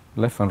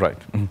 Left and right.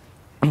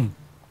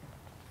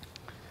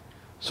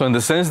 So in the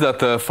sense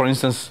that, for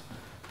instance,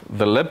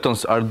 the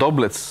leptons are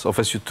doublets of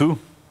SU2,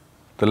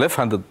 the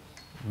left-handed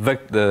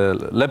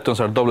the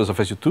leptons are doublets of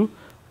SU2,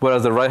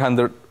 whereas the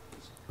right-handed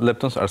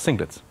leptons are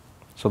singlets.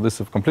 So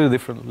this is completely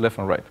different left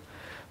and right.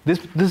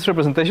 These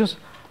representations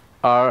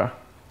are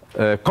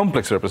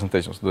complex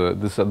representations.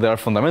 They are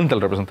fundamental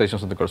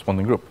representations of the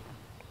corresponding group.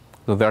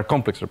 So they are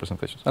complex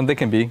representations. And they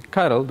can be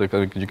chiral.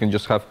 You can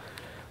just have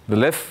the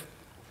left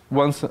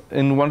ones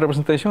in one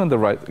representation and the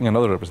right in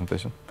another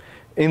representation.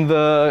 In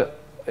the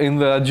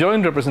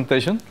adjoint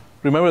representation,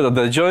 remember that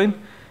the adjoint,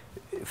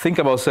 think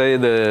about, say,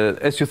 the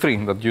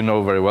SU3 that you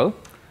know very well.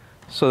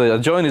 So the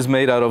adjoint is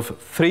made out of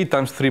 3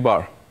 times 3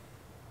 bar.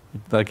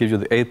 That gives you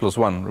the 8 plus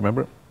 1,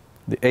 remember?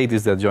 The 8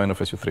 is the adjoint of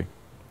SU3.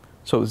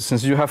 So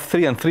since you have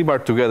 3 and 3 bar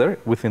together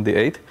within the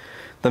 8,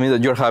 that means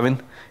that you're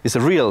having, it's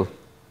a real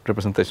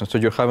representation. So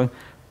you're having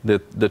the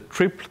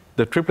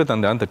triplet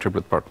and the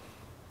anti-triplet part.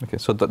 Okay,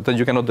 so then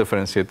you cannot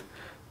differentiate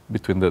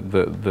between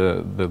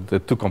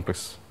the two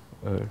complex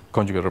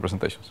conjugate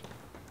representations.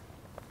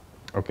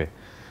 Okay,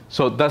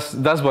 so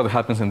that's what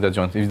happens in the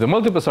adjoint. If the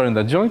multiplets are in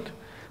the adjoint,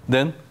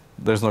 then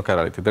there's no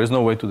chirality. There's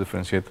no way to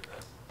differentiate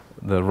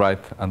the right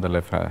and the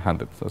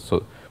left-handed.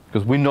 So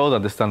because we know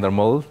that the standard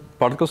model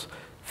particles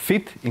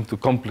fit into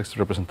complex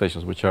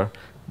representations, which are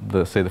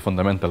the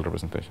fundamental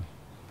representation.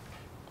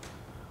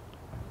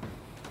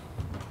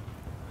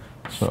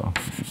 So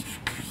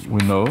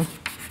we know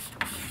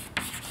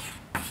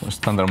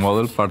standard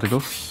model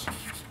particles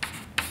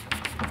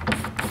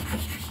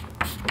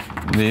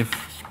live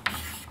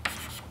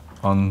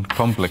on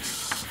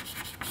complex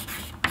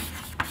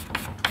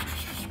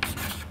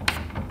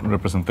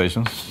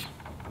representations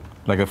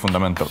like a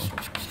fundamental.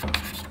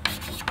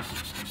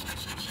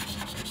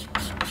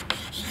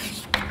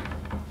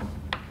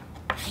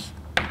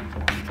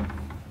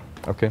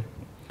 Okay.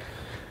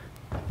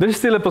 There's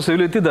still a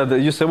possibility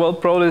that you say, well,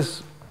 probably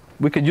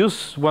we can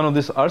use one of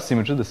these R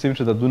symmetries, the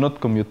symmetries that do not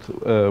commute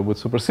with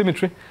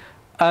supersymmetry,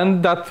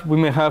 and that we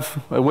may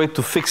have a way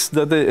to fix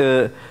that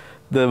the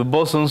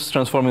bosons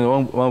transform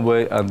in one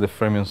way and the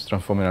fermions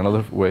transform in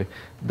another way.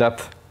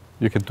 That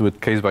you can do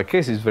it case by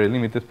case, it's very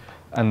limited,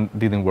 and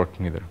didn't work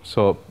neither.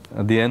 So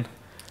at the end,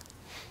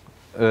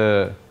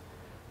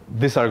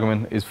 this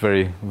argument is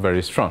very,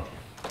 very strong.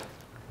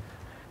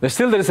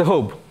 There is a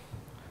hope.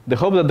 The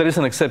hope that there is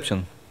an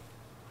exception.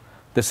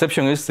 The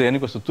exception is the n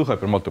equals to 2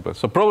 hypermultiplet.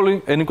 So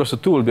probably n equals to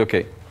 2 will be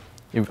OK,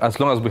 as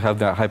long as we have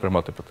the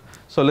hypermultiplet.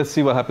 So let's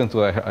see what happens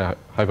to a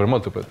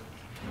hypermultiplet.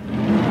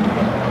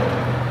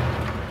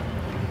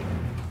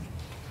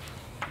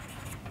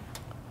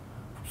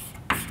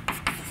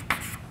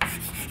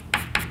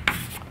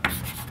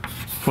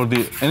 For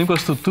the n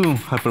equals to 2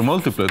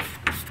 hypermultiplet,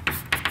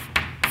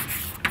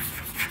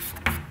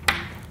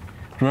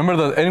 remember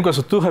that n equals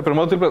to 2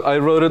 hypermultiplet, I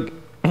wrote it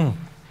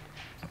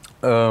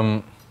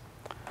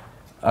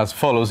as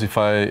follows, if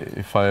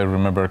I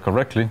remember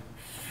correctly.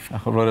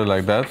 I wrote it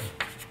like that.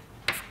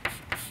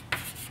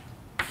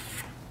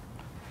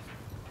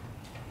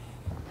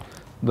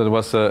 That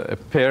was a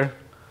pair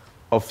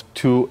of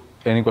 2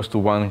 n equals to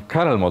 1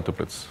 chiral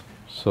multiplets.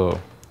 So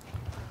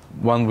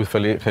one with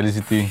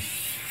helicity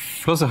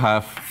plus a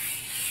half,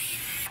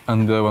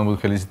 and the other one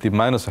with helicity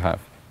minus a half.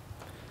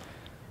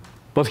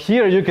 But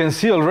here you can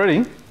see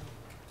already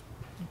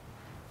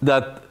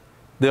that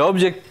the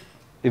object,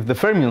 if the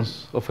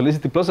fermions of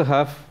helicity plus a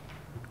half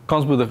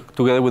comes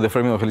together with the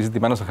fermion of helicity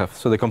minus a half,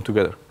 so they come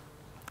together.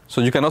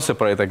 So you cannot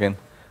separate again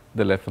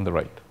the left and the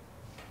right.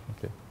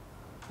 Okay.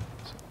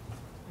 So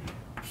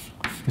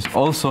it's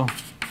also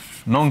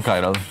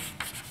non-chiral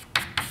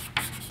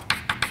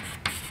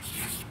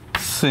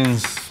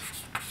since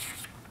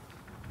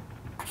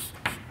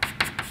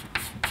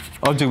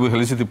object with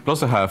helicity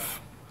plus a half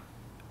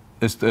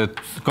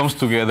comes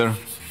together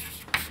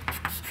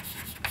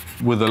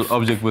with the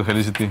object with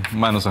helicity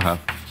minus a half.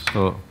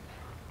 So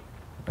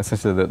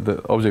essentially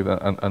the object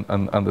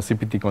and the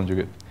CPT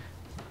conjugate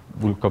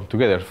will come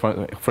together.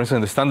 For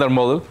instance, the standard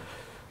model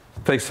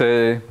takes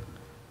a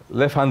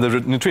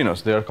left-handed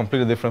neutrinos. They are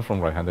completely different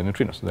from right-handed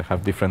neutrinos. They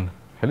have different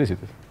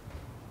helicities.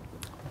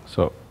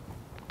 So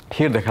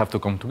here they have to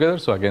come together,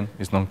 so again,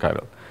 it's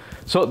non-chiral.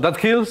 So that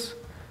kills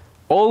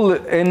all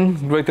the n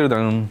greater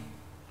than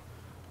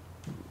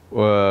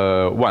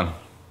 1,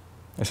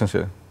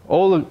 essentially.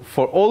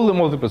 For all the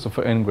multiples of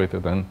n greater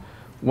than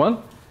 1,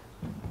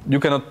 you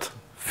cannot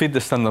fit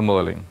the standard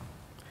modeling.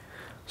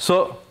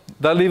 So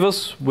that leaves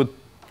us with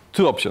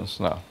two options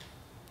now,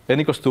 n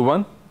equals to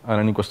 1 and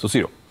n equals to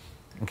 0.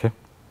 Okay?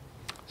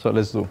 So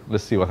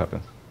let's see what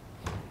happens.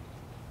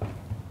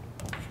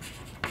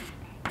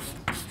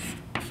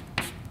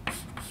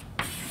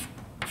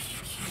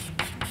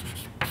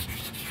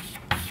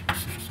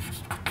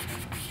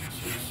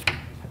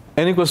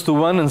 N equals to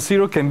 1 and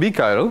 0 can be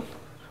chiral.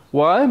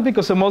 Why?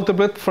 Because a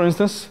multiplet, for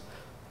instance,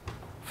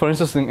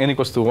 in n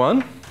equals to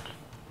 1,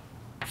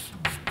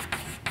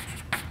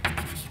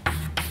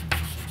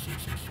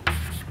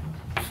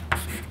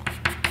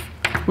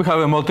 we have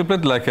a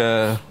multiplet like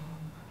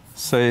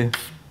say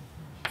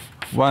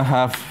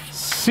 1/2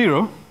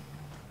 0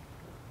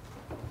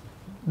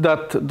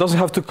 that doesn't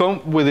have to come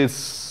with its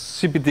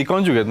CPT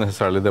conjugate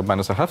necessarily. The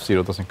minus a half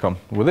 0 doesn't come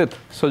with it.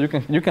 So you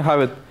can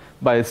have it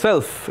by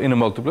itself in a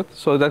multiplet,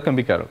 so that can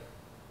be chiral.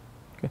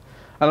 Okay.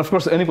 And of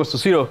course, n equals to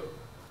 0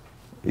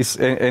 is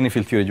any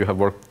field theory you have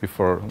worked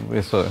before.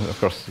 So of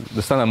course,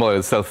 the standard model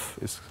itself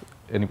is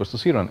n equals to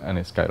 0 and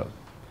it's chiral.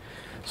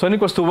 So n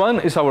equals to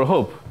 1 is our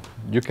hope.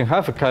 You can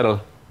have a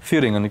chiral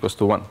theory in n equals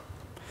to 1.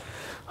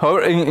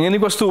 However, in n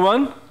equals to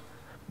 1,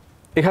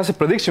 it has a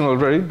prediction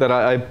already that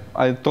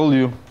I told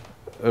you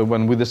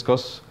when we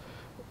discussed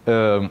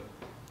n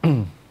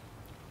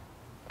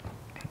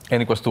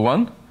equals to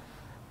 1.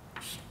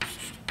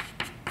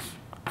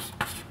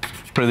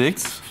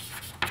 Predicts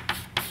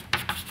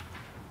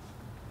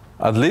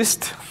at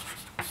least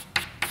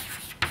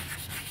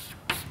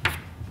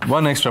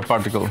one extra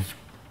particle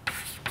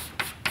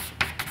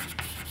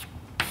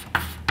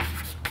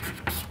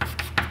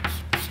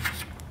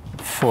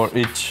for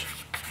each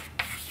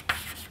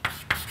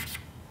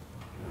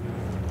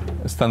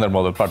standard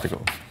model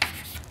particle.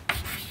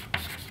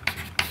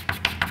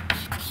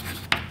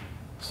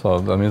 So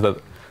that means that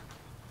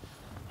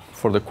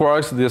for the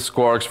quarks, these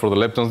quarks, for the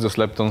leptons, these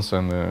leptons,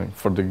 and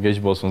for the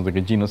gauge bosons, the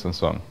gauginos, and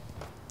so on.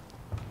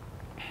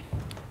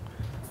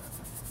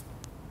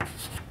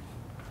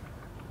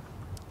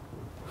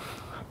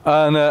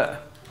 And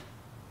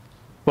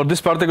but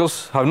these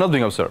particles have not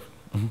been observed.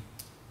 Mm-hmm.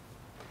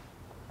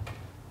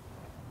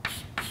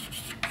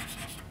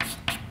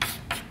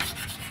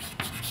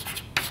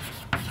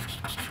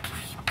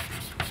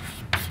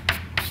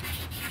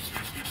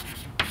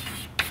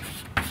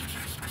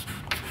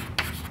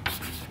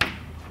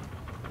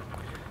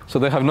 So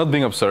they have not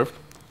been observed.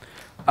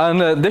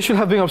 And they should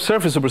have been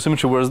observed if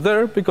supersymmetry was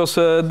there, because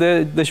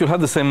they should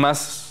have the same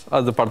mass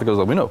as the particles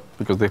that we know,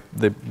 because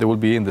they will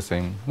be in the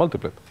same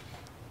multiplet.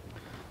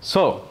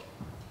 So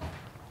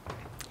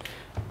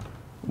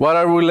what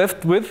are we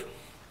left with?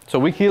 So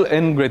we kill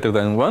n greater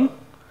than 1.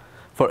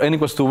 For n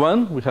equals to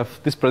 1, we have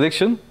this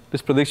prediction.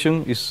 This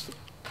prediction is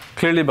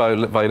clearly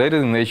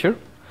violated in nature.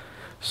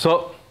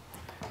 So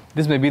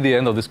this may be the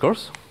end of this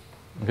course.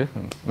 Okay,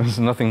 there's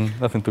nothing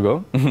to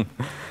go.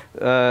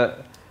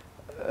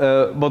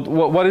 But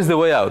what is the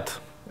way out?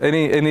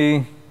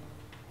 Any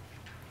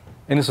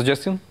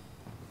suggestion?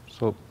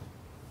 So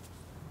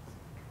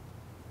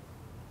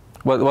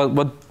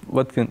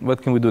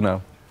what can we do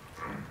now?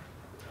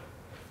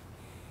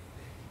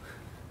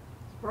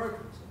 Broken.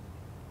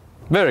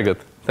 Very good.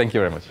 Thank you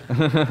very much.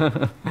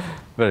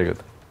 Very good.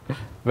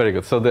 Very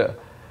good. So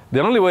the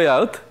only way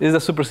out is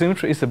that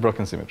supersymmetry is a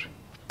broken symmetry.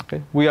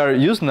 Okay? We are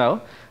used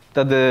now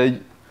that the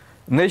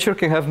nature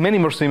can have many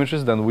more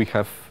symmetries than we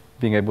have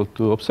been able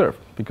to observe,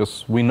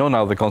 because we know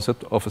now the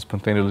concept of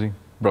spontaneously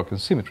broken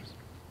symmetries.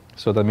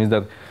 So that means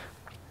that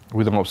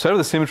we don't observe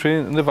the symmetry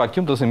in the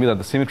vacuum. Doesn't mean that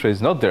the symmetry is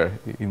not there.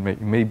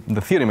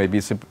 The theory may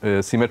be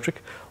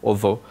symmetric,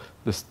 although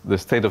the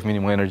state of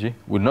minimum energy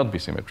will not be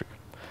symmetric.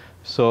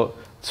 So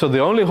the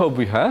only hope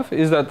we have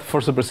is that for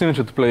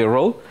supersymmetry to play a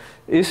role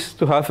is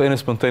to have n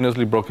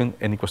spontaneously broken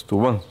n equals to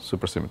 1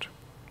 supersymmetry.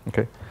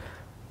 Okay.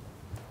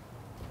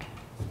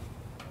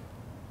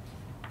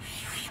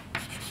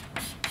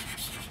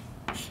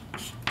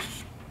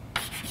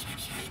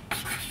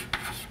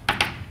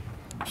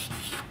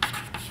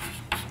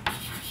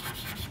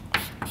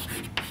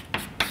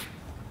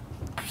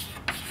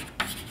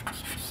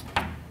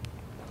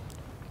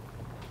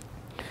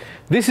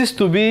 This is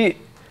to be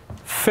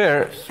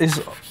fair. This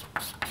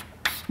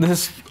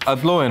is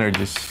at low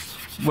energies.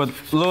 What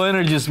low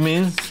energies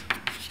means,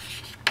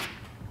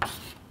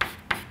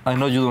 I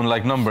know you don't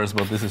like numbers,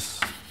 but this is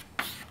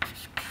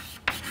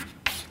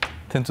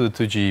 10 to the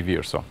 2 GeV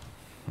or so.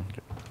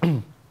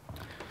 Okay.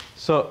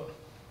 So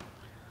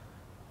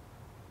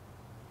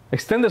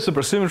extended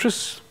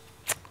supersymmetries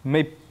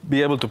may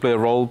be able to play a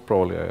role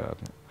probably at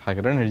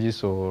higher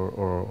energies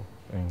or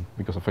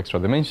because of extra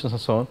dimensions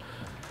and so on.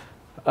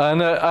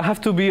 And I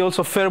have to be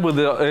also fair with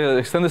the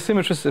extended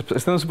symmetries,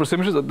 extended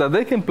supersymmetries, that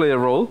they can play a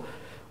role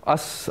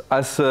as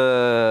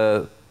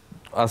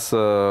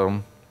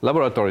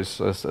laboratories,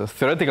 as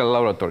theoretical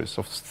laboratories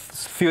of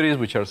theories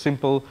which are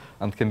simple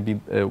and can be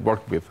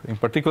worked with. In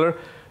particular,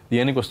 the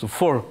n equals to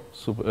 4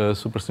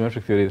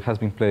 supersymmetric theory has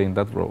been playing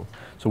that role.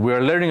 So we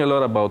are learning a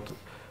lot about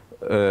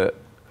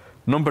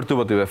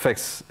non-perturbative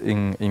effects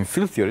in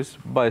field theories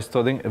by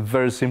studying a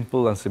very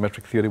simple and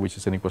symmetric theory, which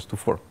is n equals to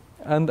 4.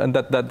 And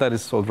that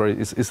is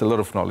already is a lot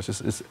of knowledge.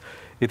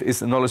 It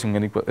is knowledge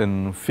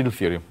in field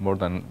theory more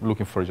than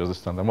looking for just a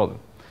standard model.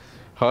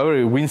 However,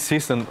 if we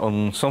insist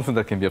on something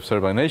that can be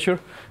observed by nature,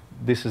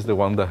 this is the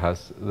one that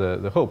has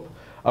the hope.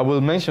 I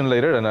will mention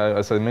later, and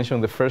as I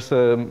mentioned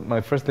in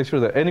my first lecture,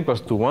 that n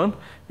equals to 1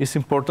 is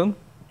important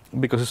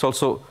because it's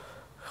also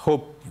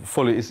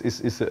hopefully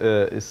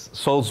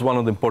solves one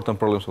of the important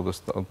problems of the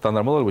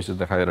standard model, which is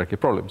the hierarchy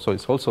problem. So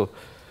it's also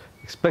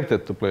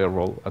expected to play a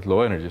role at low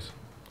energies.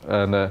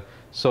 And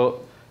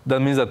so that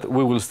means that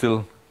we will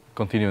still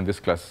continue in this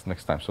class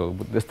next time. So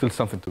there's still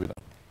something to be done.